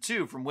chapter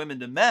 2 from women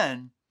to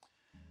men,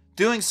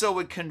 doing so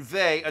would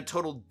convey a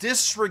total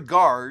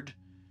disregard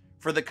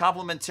for the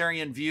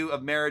complementarian view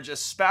of marriage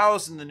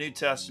espoused in the New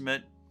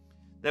Testament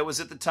that was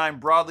at the time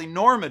broadly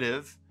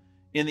normative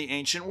in the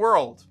ancient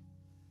world.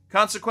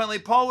 Consequently,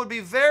 Paul would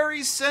be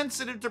very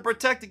sensitive to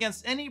protect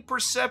against any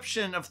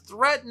perception of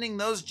threatening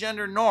those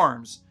gender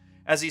norms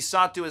as he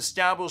sought to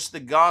establish the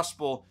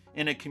gospel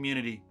in a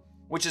community,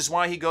 which is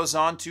why he goes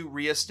on to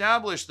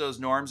reestablish those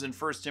norms in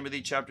 1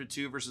 Timothy chapter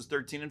 2, verses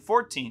 13 and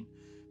 14,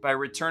 by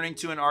returning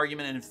to an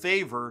argument in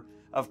favor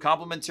of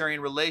complementarian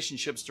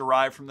relationships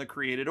derived from the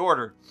created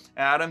order,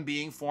 Adam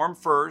being formed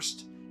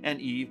first and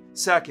Eve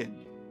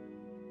second.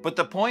 But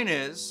the point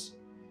is,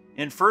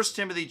 in 1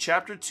 Timothy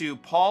chapter 2,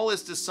 Paul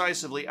is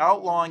decisively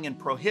outlawing and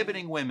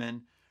prohibiting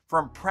women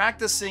from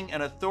practicing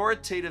an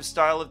authoritative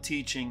style of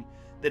teaching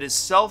that is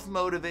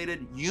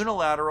self-motivated,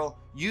 unilateral,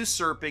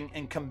 usurping,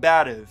 and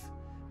combative,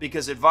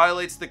 because it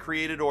violates the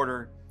created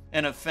order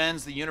and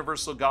offends the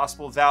universal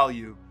gospel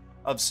value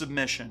of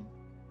submission.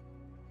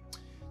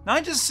 Now,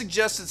 I just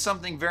suggested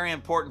something very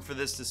important for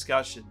this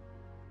discussion,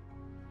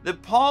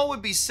 that Paul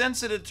would be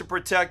sensitive to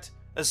protect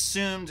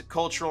assumed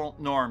cultural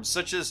norms,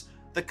 such as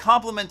the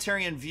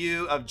complementarian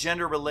view of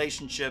gender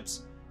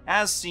relationships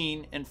as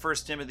seen in 1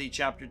 Timothy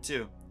chapter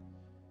 2.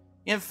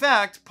 In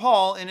fact,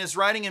 Paul, in his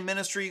writing and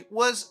ministry,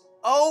 was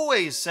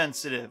always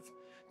sensitive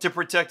to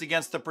protect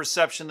against the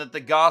perception that the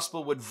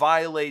gospel would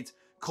violate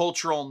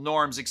cultural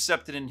norms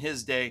accepted in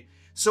his day,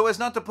 so as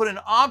not to put an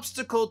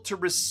obstacle to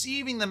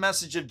receiving the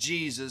message of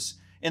Jesus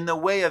in the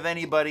way of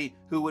anybody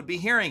who would be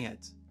hearing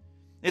it.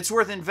 It's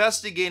worth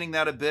investigating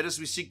that a bit as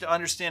we seek to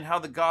understand how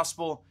the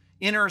gospel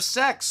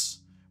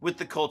intersects with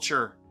the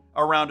culture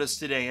around us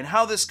today and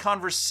how this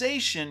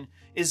conversation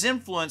is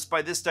influenced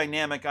by this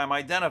dynamic I'm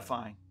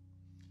identifying.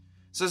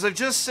 So as I've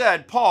just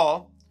said,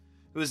 Paul,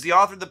 who is the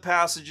author of the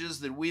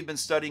passages that we've been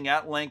studying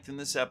at length in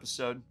this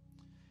episode,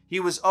 he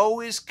was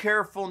always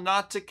careful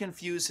not to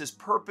confuse his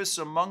purpose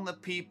among the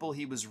people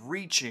he was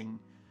reaching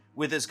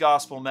with his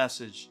gospel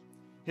message.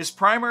 His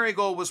primary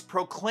goal was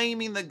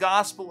proclaiming the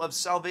gospel of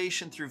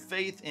salvation through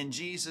faith in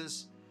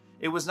Jesus.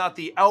 It was not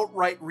the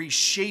outright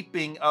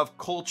reshaping of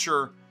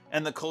culture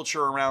and the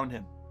culture around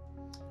him.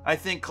 I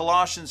think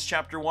Colossians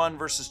chapter 1,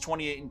 verses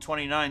 28 and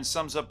 29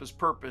 sums up his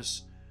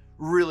purpose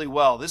really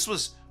well. This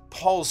was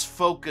Paul's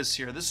focus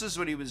here. This is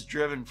what he was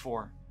driven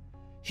for.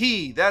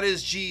 He, that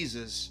is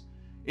Jesus,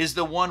 is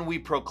the one we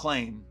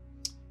proclaim.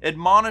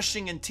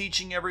 admonishing and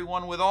teaching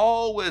everyone with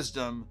all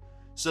wisdom,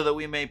 so that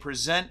we may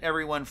present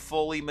everyone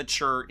fully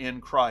mature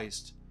in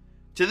Christ.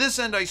 To this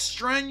end, I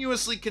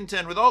strenuously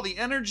contend with all the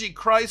energy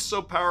Christ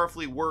so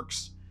powerfully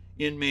works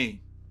in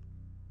me.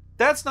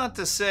 That's not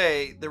to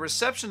say the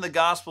reception of the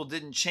gospel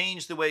didn't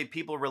change the way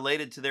people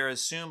related to their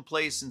assumed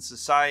place in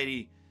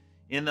society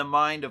in the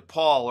mind of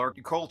Paul or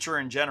culture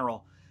in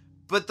general.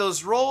 But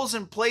those roles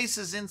and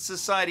places in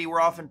society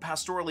were often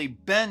pastorally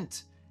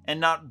bent and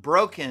not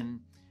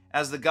broken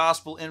as the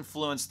gospel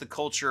influenced the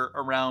culture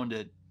around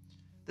it.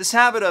 This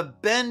habit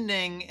of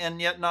bending and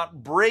yet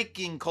not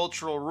breaking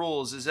cultural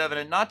rules is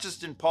evident not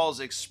just in Paul's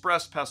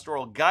expressed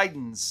pastoral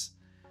guidance,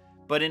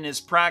 but in his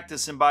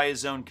practice and by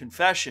his own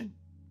confession.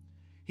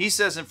 He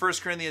says in 1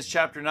 Corinthians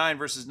chapter 9,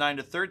 verses 9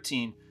 to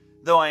 13,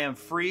 "Though I am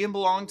free and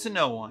belong to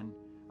no one,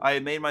 I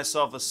have made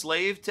myself a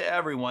slave to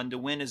everyone to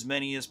win as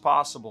many as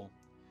possible.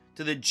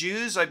 To the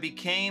Jews I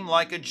became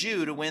like a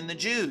Jew to win the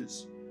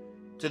Jews.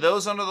 To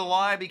those under the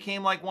law I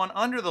became like one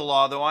under the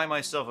law, though I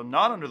myself am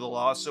not under the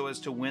law, so as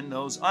to win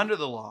those under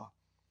the law.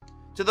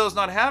 To those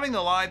not having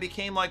the law I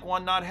became like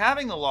one not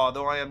having the law,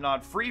 though I am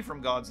not free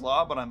from God's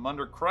law, but I'm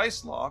under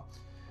Christ's law,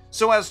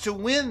 so as to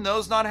win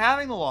those not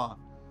having the law.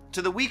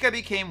 To the weak I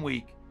became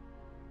weak,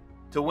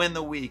 to win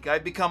the weak. I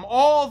become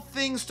all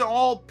things to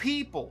all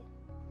people,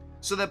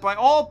 so that by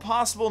all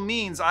possible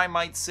means I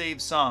might save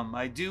some.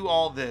 I do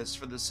all this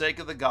for the sake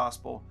of the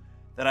gospel,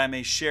 that I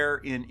may share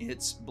in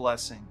its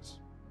blessings."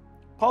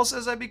 Paul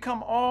says, I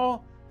become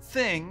all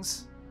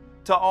things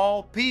to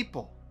all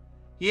people.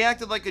 He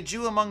acted like a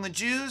Jew among the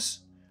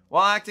Jews,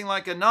 while acting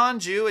like a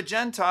non-Jew, a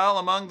Gentile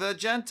among the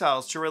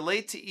Gentiles, to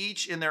relate to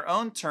each in their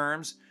own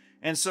terms,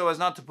 and so as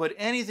not to put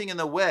anything in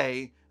the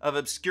way of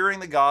obscuring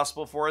the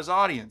gospel for his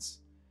audience.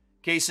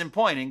 Case in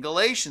point, in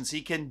Galatians,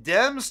 he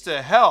condemns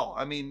to hell.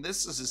 I mean,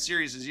 this is as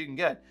serious as you can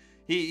get.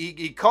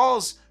 He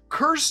calls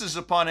curses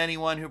upon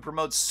anyone who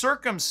promotes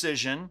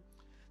circumcision,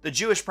 the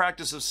Jewish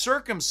practice of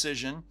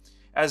circumcision,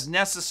 as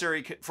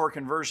necessary for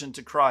conversion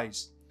to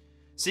Christ.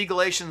 See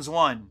Galatians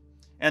 1.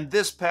 And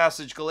this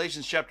passage,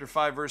 Galatians chapter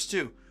 5, verse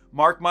 2.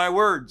 "Mark my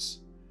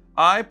words.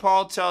 I,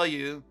 Paul, tell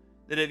you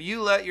that if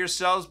you let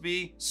yourselves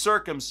be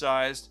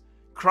circumcised,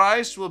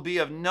 Christ will be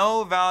of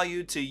no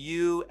value to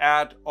you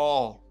at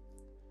all."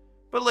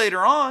 But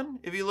later on,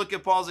 if you look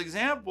at Paul's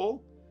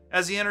example,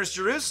 as he enters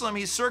Jerusalem,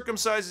 he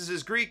circumcises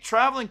his Greek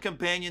traveling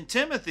companion,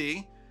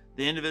 Timothy,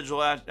 the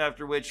individual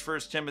after which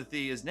 1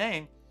 Timothy is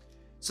named,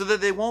 so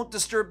that they won't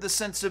disturb the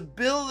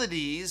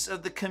sensibilities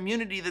of the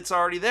community that's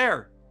already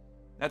there.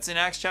 That's in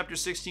Acts chapter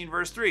 16,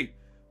 verse 3.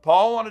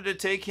 Paul wanted to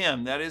take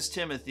him, that is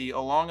Timothy,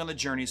 along on the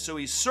journey, so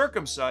he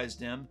circumcised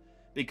him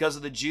because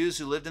of the Jews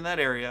who lived in that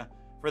area,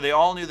 for they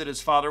all knew that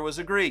his father was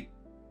a Greek.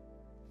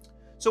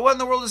 So what in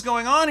the world is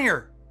going on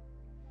here?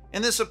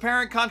 In this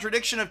apparent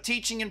contradiction of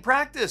teaching and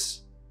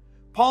practice,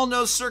 Paul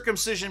knows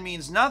circumcision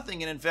means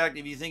nothing, and in fact,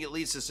 if you think it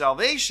leads to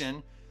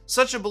salvation,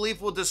 such a belief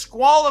will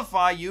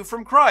disqualify you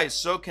from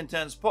Christ, so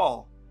contends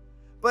Paul.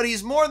 But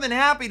he's more than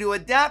happy to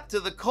adapt to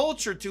the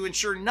culture to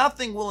ensure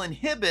nothing will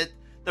inhibit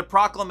the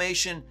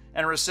proclamation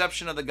and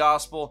reception of the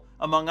gospel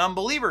among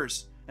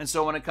unbelievers. And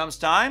so when it comes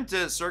time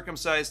to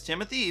circumcise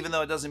Timothy, even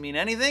though it doesn't mean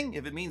anything,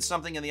 if it means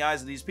something in the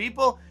eyes of these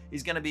people,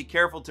 he's going to be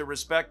careful to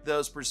respect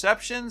those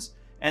perceptions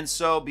and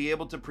so be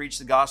able to preach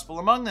the gospel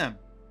among them.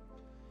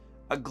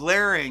 A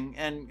glaring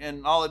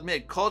and I'll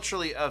admit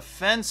culturally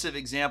offensive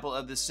example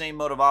of the same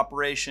mode of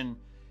operation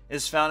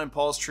is found in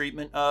Paul's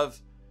treatment of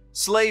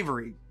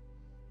slavery.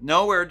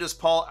 Nowhere does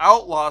Paul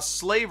outlaw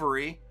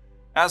slavery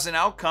as an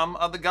outcome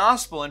of the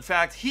gospel. In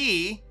fact,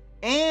 he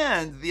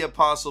and the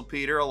Apostle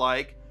Peter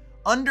alike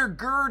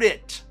undergird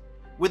it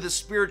with a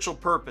spiritual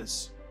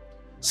purpose.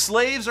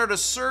 Slaves are to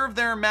serve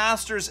their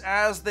masters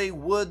as they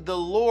would the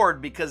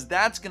Lord, because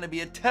that's going to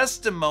be a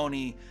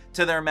testimony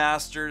to their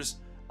masters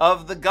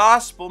of the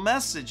gospel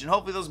message, and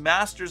hopefully those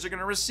masters are going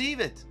to receive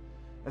it.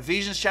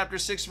 Ephesians chapter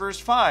 6, verse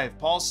 5,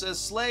 Paul says,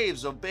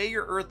 "Slaves, obey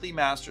your earthly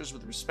masters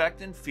with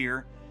respect and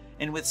fear,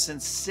 and with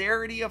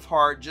sincerity of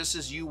heart, just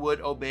as you would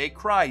obey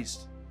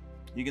Christ."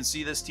 You can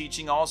see this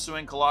teaching also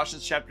in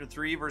Colossians chapter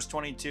 3, verse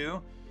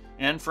 22,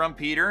 and from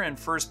Peter in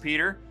 1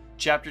 Peter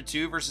chapter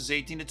 2, verses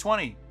 18 to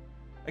 20.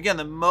 Again,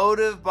 the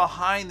motive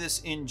behind this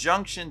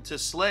injunction to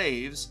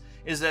slaves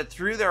is that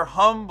through their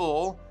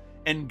humble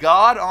and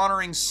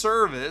God-honoring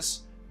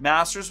service,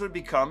 masters would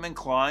become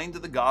inclined to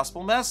the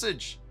gospel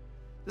message.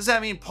 Does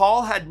that mean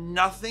Paul had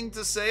nothing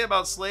to say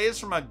about slaves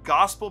from a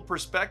gospel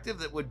perspective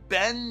that would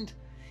bend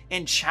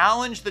and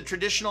challenge the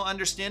traditional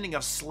understanding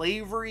of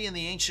slavery in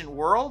the ancient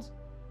world?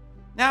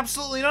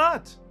 Absolutely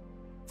not.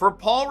 For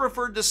Paul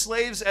referred to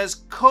slaves as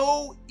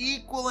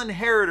co-equal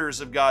inheritors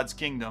of God's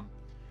kingdom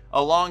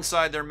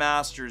alongside their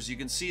masters. You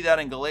can see that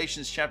in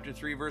Galatians chapter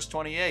 3, verse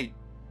 28.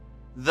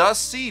 Thus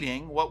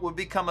seating what would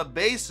become a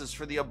basis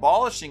for the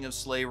abolishing of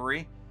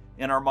slavery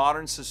in our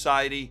modern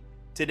society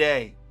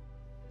today.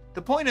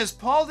 The point is,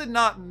 Paul did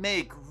not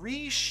make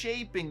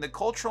reshaping the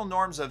cultural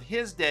norms of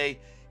his day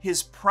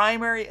his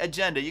primary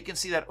agenda. You can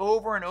see that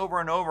over and over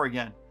and over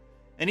again.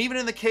 And even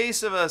in the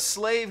case of a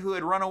slave who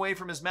had run away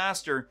from his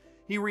master,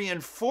 he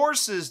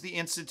reinforces the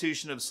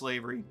institution of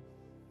slavery,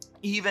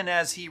 even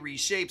as he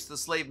reshapes the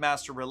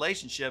slave-master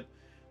relationship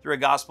through a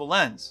gospel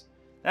lens.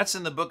 That's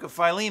in the book of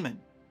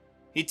Philemon.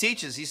 He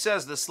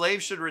says, the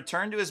slave should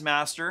return to his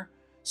master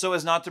so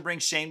as not to bring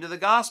shame to the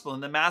gospel,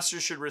 and the master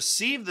should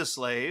receive the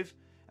slave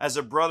as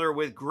a brother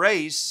with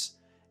grace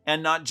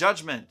and not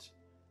judgment.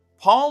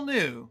 Paul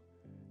knew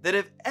that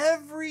if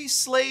every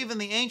slave in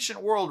the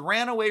ancient world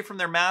ran away from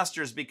their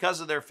masters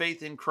because of their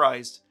faith in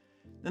Christ,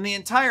 then the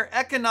entire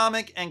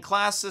economic and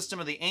class system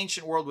of the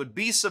ancient world would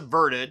be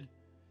subverted,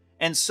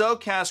 and so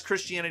cast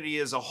Christianity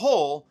as a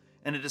whole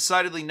in a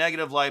decidedly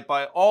negative light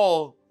by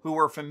all who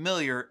were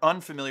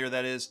unfamiliar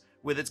that is,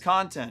 with its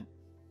content.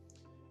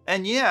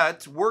 And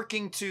yet,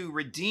 working to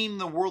redeem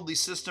the worldly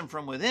system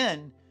from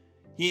within,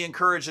 he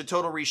encouraged a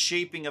total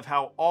reshaping of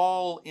how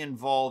all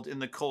involved in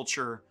the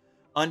culture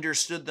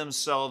understood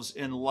themselves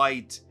in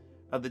light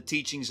of the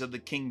teachings of the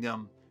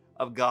kingdom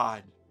of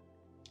God.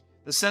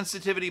 The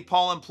sensitivity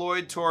Paul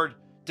employed toward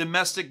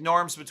domestic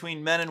norms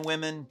between men and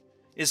women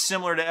is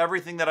similar to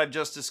everything that I've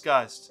just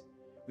discussed.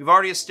 We've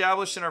already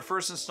established in our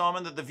first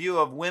installment that the view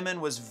of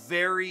women was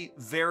very,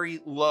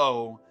 very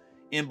low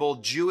in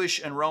both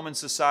Jewish and Roman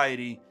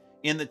society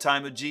in the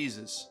time of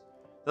Jesus.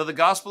 Though the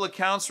gospel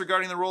accounts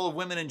regarding the role of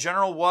women in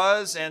general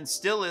was, and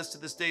still is to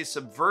this day,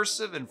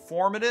 subversive and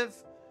formative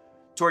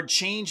toward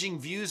changing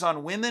views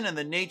on women and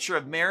the nature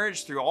of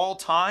marriage through all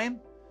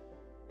time,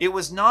 it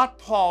was not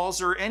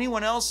Paul's or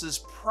anyone else's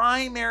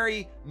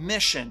primary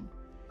mission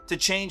to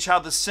change how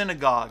the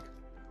synagogue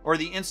or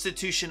the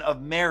institution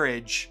of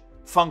marriage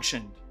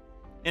functioned.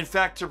 In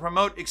fact, to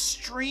promote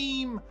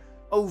extreme,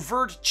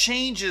 overt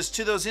changes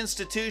to those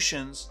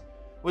institutions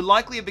would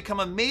likely have become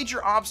a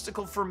major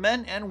obstacle for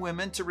men and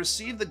women to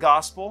receive the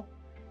gospel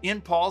in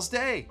Paul's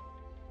day.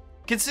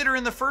 Consider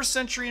in the first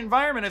century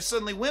environment, if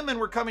suddenly women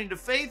were coming to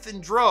faith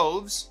in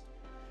droves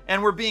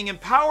and were being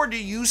empowered to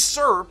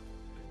usurp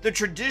the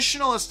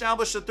traditional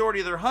established authority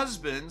of their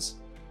husbands,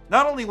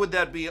 not only would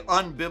that be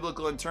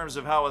unbiblical in terms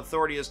of how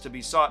authority is to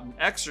be sought and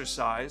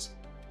exercised,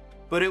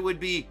 but it would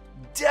be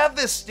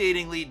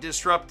devastatingly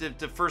disruptive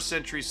to first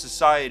century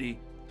society.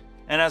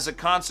 And as a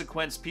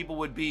consequence, people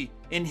would be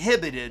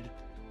inhibited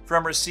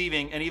from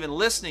receiving and even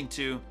listening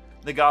to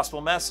the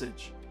gospel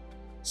message.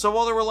 So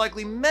while there were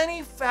likely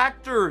many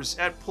factors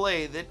at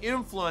play that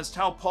influenced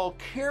how Paul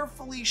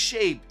carefully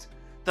shaped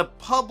the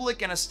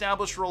public and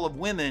established role of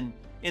women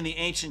in the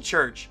ancient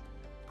church,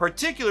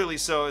 particularly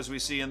so as we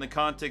see in the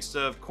context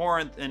of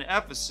Corinth and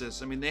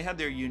Ephesus, they had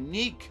their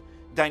unique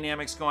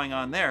dynamics going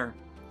on there.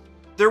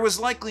 There was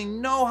likely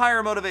no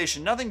higher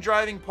motivation, nothing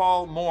driving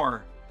Paul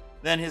more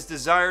than his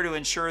desire to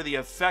ensure the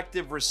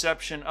effective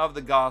reception of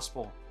the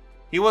gospel.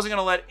 He wasn't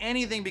going to let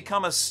anything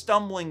become a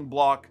stumbling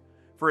block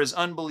for his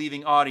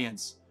unbelieving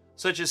audience,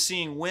 such as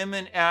seeing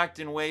women act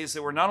in ways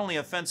that were not only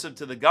offensive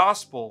to the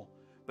gospel,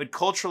 but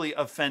culturally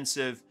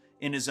offensive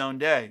in his own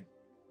day.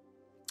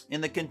 In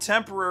the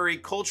contemporary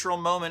cultural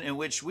moment in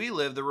which we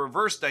live, the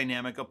reverse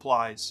dynamic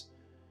applies.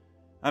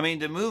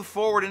 To move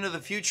forward into the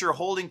future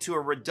holding to a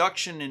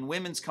reduction in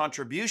women's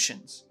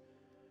contributions,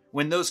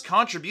 when those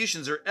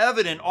contributions are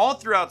evident all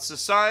throughout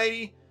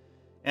society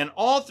and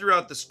all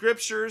throughout the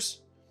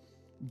scriptures,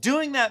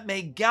 doing that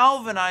may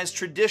galvanize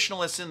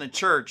traditionalists in the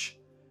church,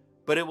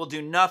 but it will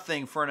do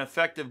nothing for an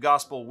effective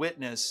gospel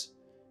witness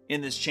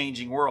in this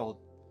changing world.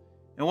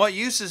 And what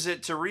use is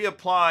it to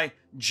reapply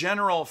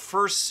general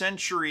first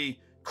century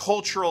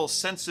cultural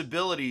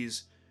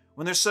sensibilities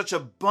when there's such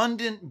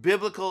abundant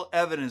biblical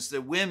evidence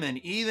that women,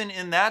 even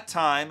in that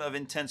time of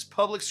intense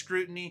public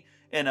scrutiny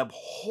and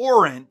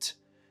abhorrent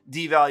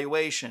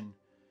devaluation,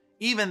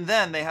 even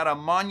then they had a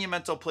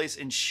monumental place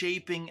in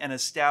shaping and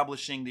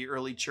establishing the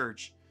early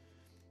church.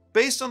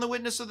 Based on the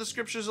witness of the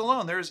scriptures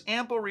alone, there is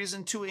ample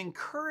reason to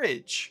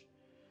encourage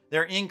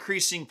their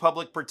increasing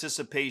public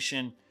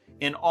participation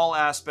in all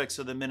aspects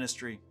of the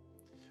ministry,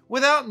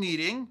 without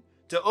needing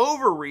to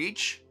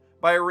overreach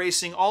by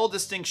erasing all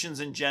distinctions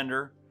in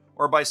gender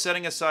or by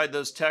setting aside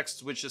those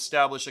texts which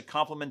establish a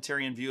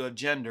complementarian view of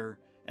gender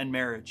and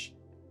marriage.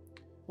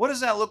 What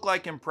does that look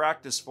like in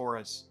practice for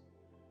us?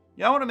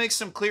 I want to make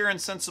some clear and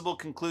sensible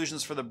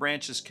conclusions for the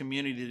Branches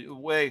community to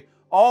weigh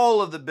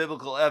all of the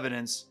biblical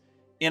evidence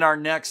in our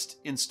next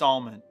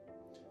installment.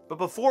 But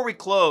before we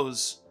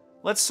close,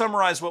 let's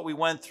summarize what we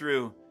went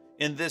through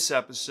in this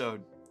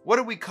episode. What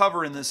did we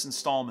cover in this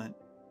installment?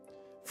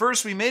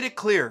 First, we made it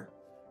clear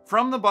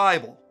from the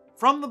Bible,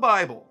 from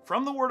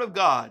the Word of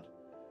God,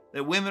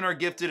 that women are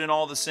gifted in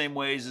all the same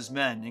ways as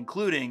men,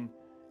 including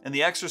in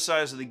the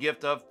exercise of the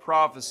gift of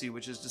prophecy,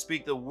 which is to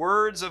speak the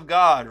words of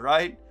God,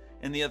 right?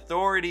 And the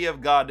authority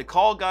of God, to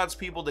call God's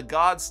people to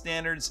God's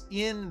standards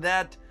in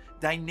that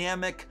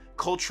dynamic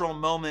cultural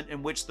moment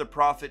in which the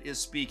prophet is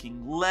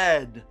speaking,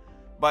 led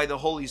by the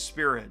Holy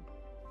Spirit.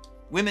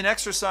 Women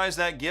exercise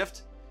that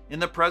gift in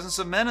the presence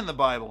of men in the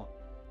Bible.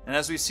 And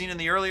as we've seen in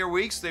the earlier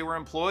weeks, they were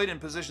employed in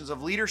positions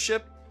of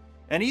leadership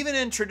and even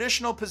in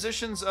traditional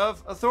positions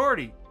of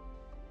authority.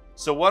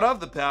 So what of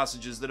the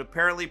passages that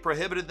apparently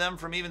prohibited them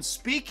from even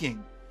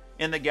speaking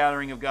in the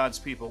gathering of God's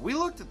people? We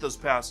looked at those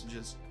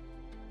passages.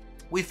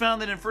 We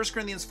found that in 1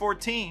 Corinthians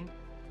 14,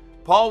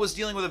 Paul was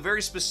dealing with a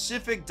very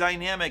specific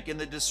dynamic in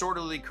the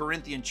disorderly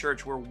Corinthian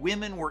church where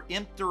women were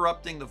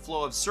interrupting the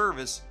flow of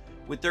service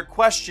with their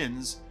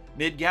questions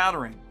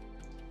mid-gathering.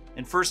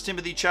 In 1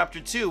 Timothy chapter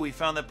 2, we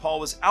found that Paul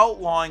was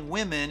outlawing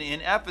women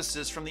in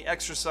Ephesus from the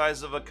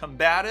exercise of a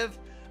combative,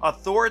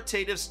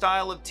 authoritative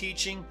style of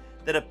teaching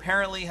that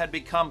apparently had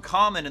become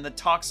common in the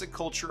toxic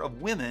culture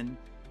of women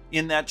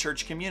in that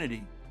church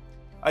community.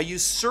 A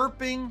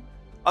usurping,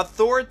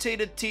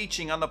 authoritative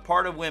teaching on the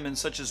part of women,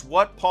 such as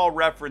what Paul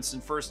referenced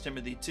in 1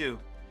 Timothy 2.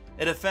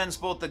 It offends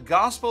both the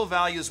gospel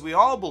values we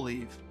all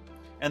believe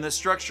and the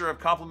structure of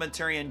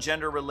complementary and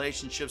gender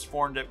relationships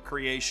formed at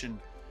creation,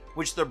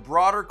 which the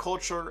broader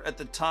culture at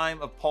the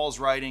time of Paul's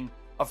writing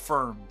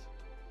affirmed.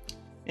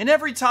 In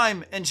every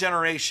time and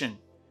generation,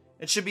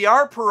 it should be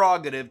our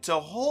prerogative to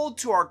hold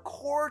to our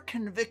core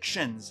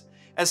convictions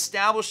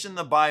established in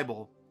the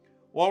Bible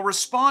while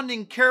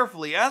responding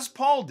carefully, as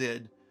Paul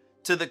did,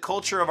 to the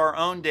culture of our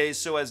own days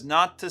so as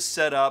not to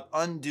set up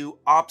undue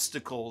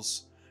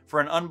obstacles for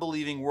an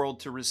unbelieving world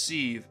to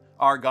receive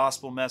our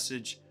gospel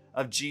message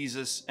of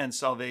Jesus and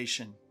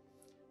salvation.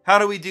 How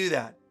do we do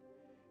that?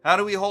 How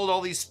do we hold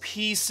all these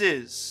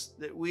pieces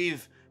that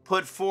we've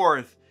put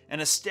forth and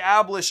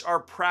establish our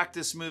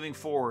practice moving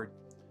forward?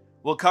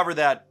 We'll cover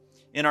that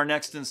in our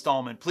next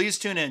installment. Please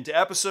tune in to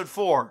episode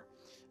 4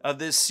 of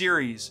this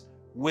series,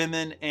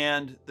 Women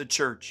and the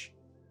Church.